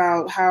watched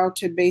about how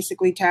to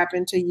basically tap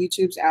into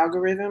YouTube's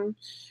algorithm.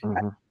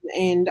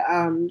 and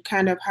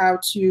kind of how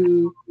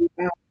to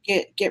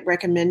get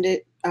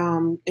recommended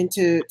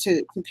into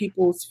to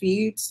people's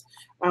feeds.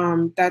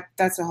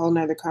 That's a whole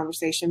nother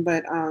conversation,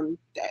 but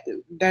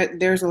that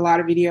there's a lot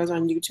of videos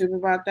on YouTube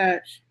about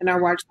that, and I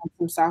watched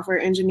some software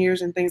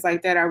engineers and things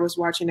like that. I was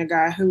watching a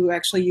guy who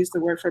actually used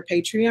the word for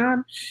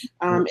Patreon.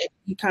 And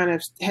he kind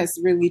of has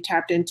really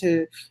tapped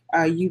into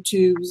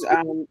YouTube's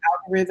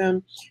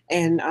algorithm,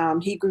 and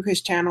he grew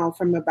his channel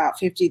from about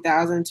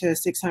 50,000 to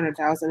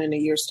 600,000 in a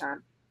year's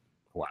time.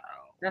 Wow,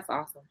 that's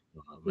awesome.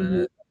 Oh,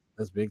 man,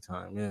 that's big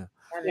time. Yeah.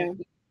 Yeah.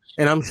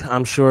 And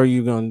I'm sure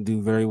you're gonna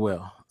do very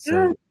well.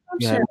 So I'm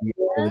sure.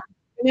 And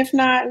if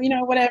not,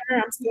 whatever,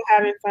 I'm still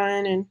having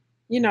fun, and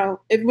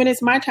when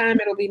it's my time,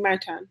 it'll be my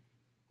time.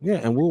 Yeah,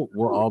 and we'll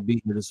all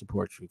be here to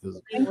support you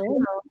because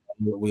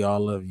we all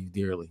love you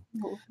dearly.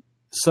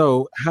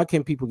 So, how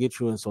can people get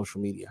you on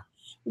social media?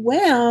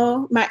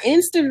 Well, my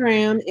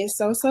Instagram is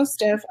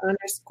SoSoSteph_.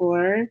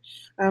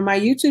 My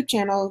YouTube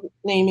channel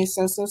name is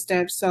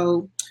SoSoSteph.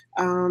 So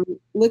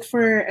look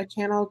for a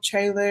channel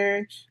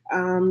trailer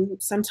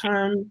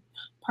sometime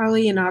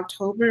probably in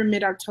October,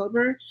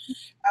 mid-October.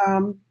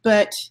 And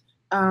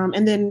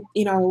then,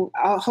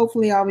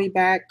 hopefully I'll be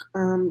back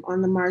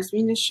on the Mars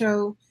Venus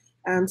show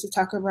to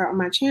talk about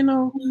my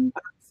channel.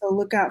 So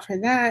look out for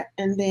that.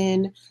 And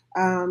then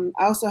I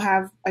also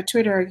have a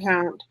Twitter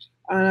account.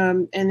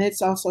 And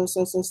it's also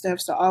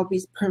SoSoSteph, so I'll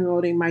be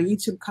promoting my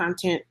YouTube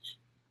content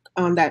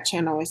on that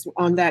channel,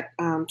 on that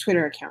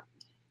Twitter account.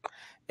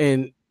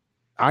 And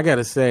I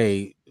gotta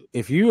say,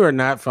 if you are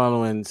not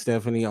following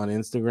Stephanie on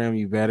Instagram,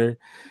 you better,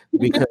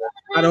 because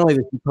not only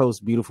does she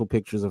post beautiful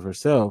pictures of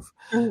herself,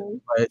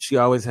 but she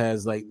always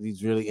has like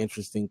these really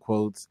interesting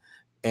quotes.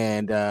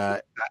 And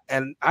I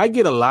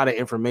get a lot of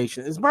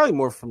information. It's probably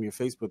more from your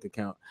Facebook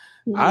account.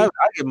 I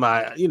get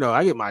my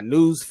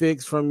news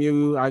fix from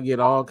you. I get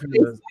all kinds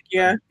of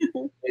yeah.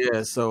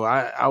 So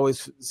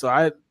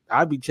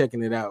I'd be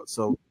checking it out.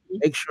 So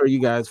make sure you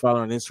guys follow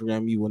her on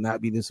Instagram. You will not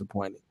be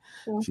disappointed.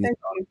 Well, thank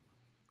you.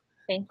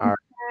 Thank you.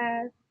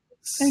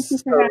 Thank you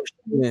for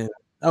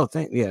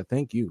having me.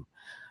 Thank you.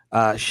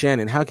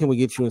 Shannon, how can we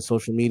get you on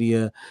social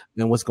media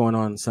and what's going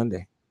on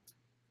Sunday?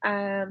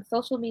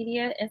 Social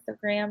media,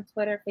 Instagram,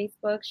 Twitter,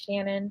 Facebook,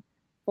 Shannon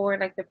for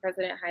like the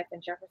president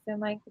 -Jefferson,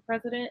 like the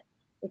president.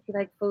 If you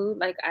like food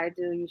like I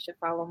do, you should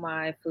follow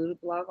my food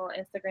blog on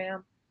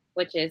Instagram,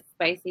 which is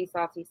spicy,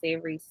 salty,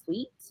 savory,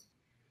 sweet.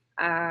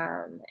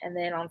 And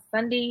then on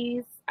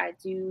Sundays, I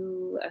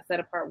do a Set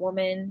Apart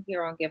Woman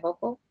here on Get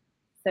Vocal,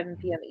 7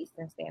 p.m.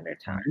 Eastern Standard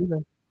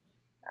Time.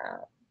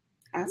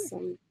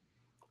 Awesome.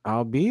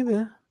 I'll be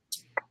there.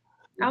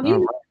 I'll be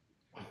there.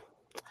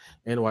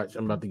 And watch,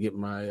 I'm about to get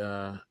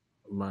my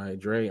my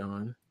Dre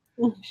on.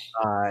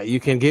 You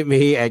can get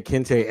me at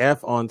Kente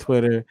F on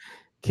Twitter,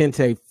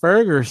 Kente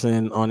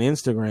Ferguson on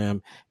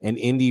Instagram, and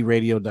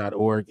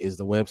indyradio.org is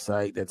the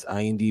website. That's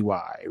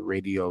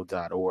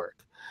indyradio.org.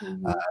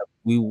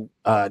 We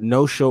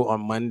no show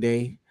on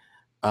Monday.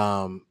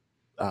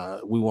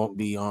 We won't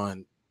be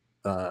on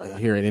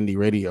here at Indie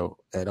Radio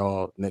at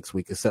all next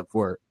week, except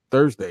for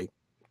Thursday,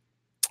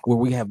 where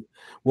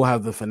we'll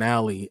have the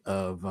finale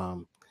of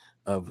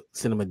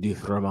Cinema du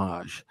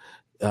Fromage.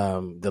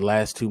 The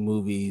last two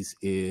movies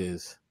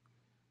is,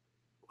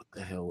 what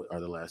the hell are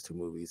the last two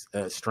movies?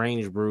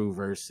 Strange Brew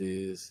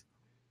versus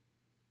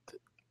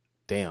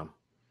Dawn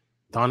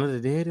of the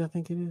Dead, I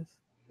think it is.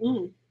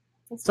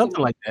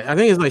 Something like that. I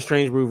think it's like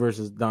Strange Brew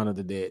versus Dawn of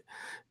the Dead.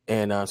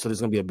 And so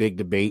there's going to be a big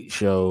debate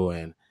show,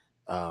 and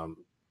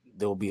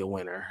there will be a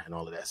winner and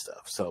all of that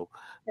stuff. So,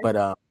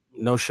 but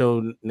no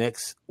show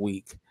next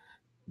week,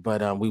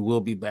 but we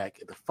will be back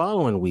the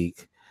following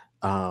week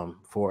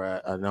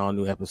for an all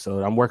new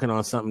episode. I'm working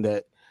on something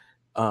that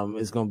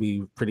is going to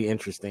be pretty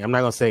interesting. I'm not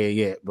going to say it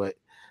yet, but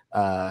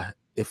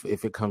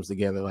if it comes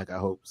together like I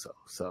hope so.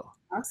 So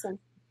awesome.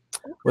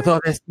 With all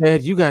that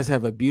said, you guys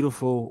have a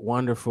beautiful,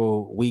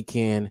 wonderful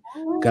weekend.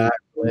 God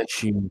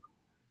bless you,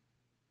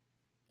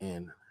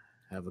 and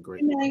have a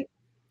great night.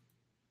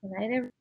 Good night, everyone.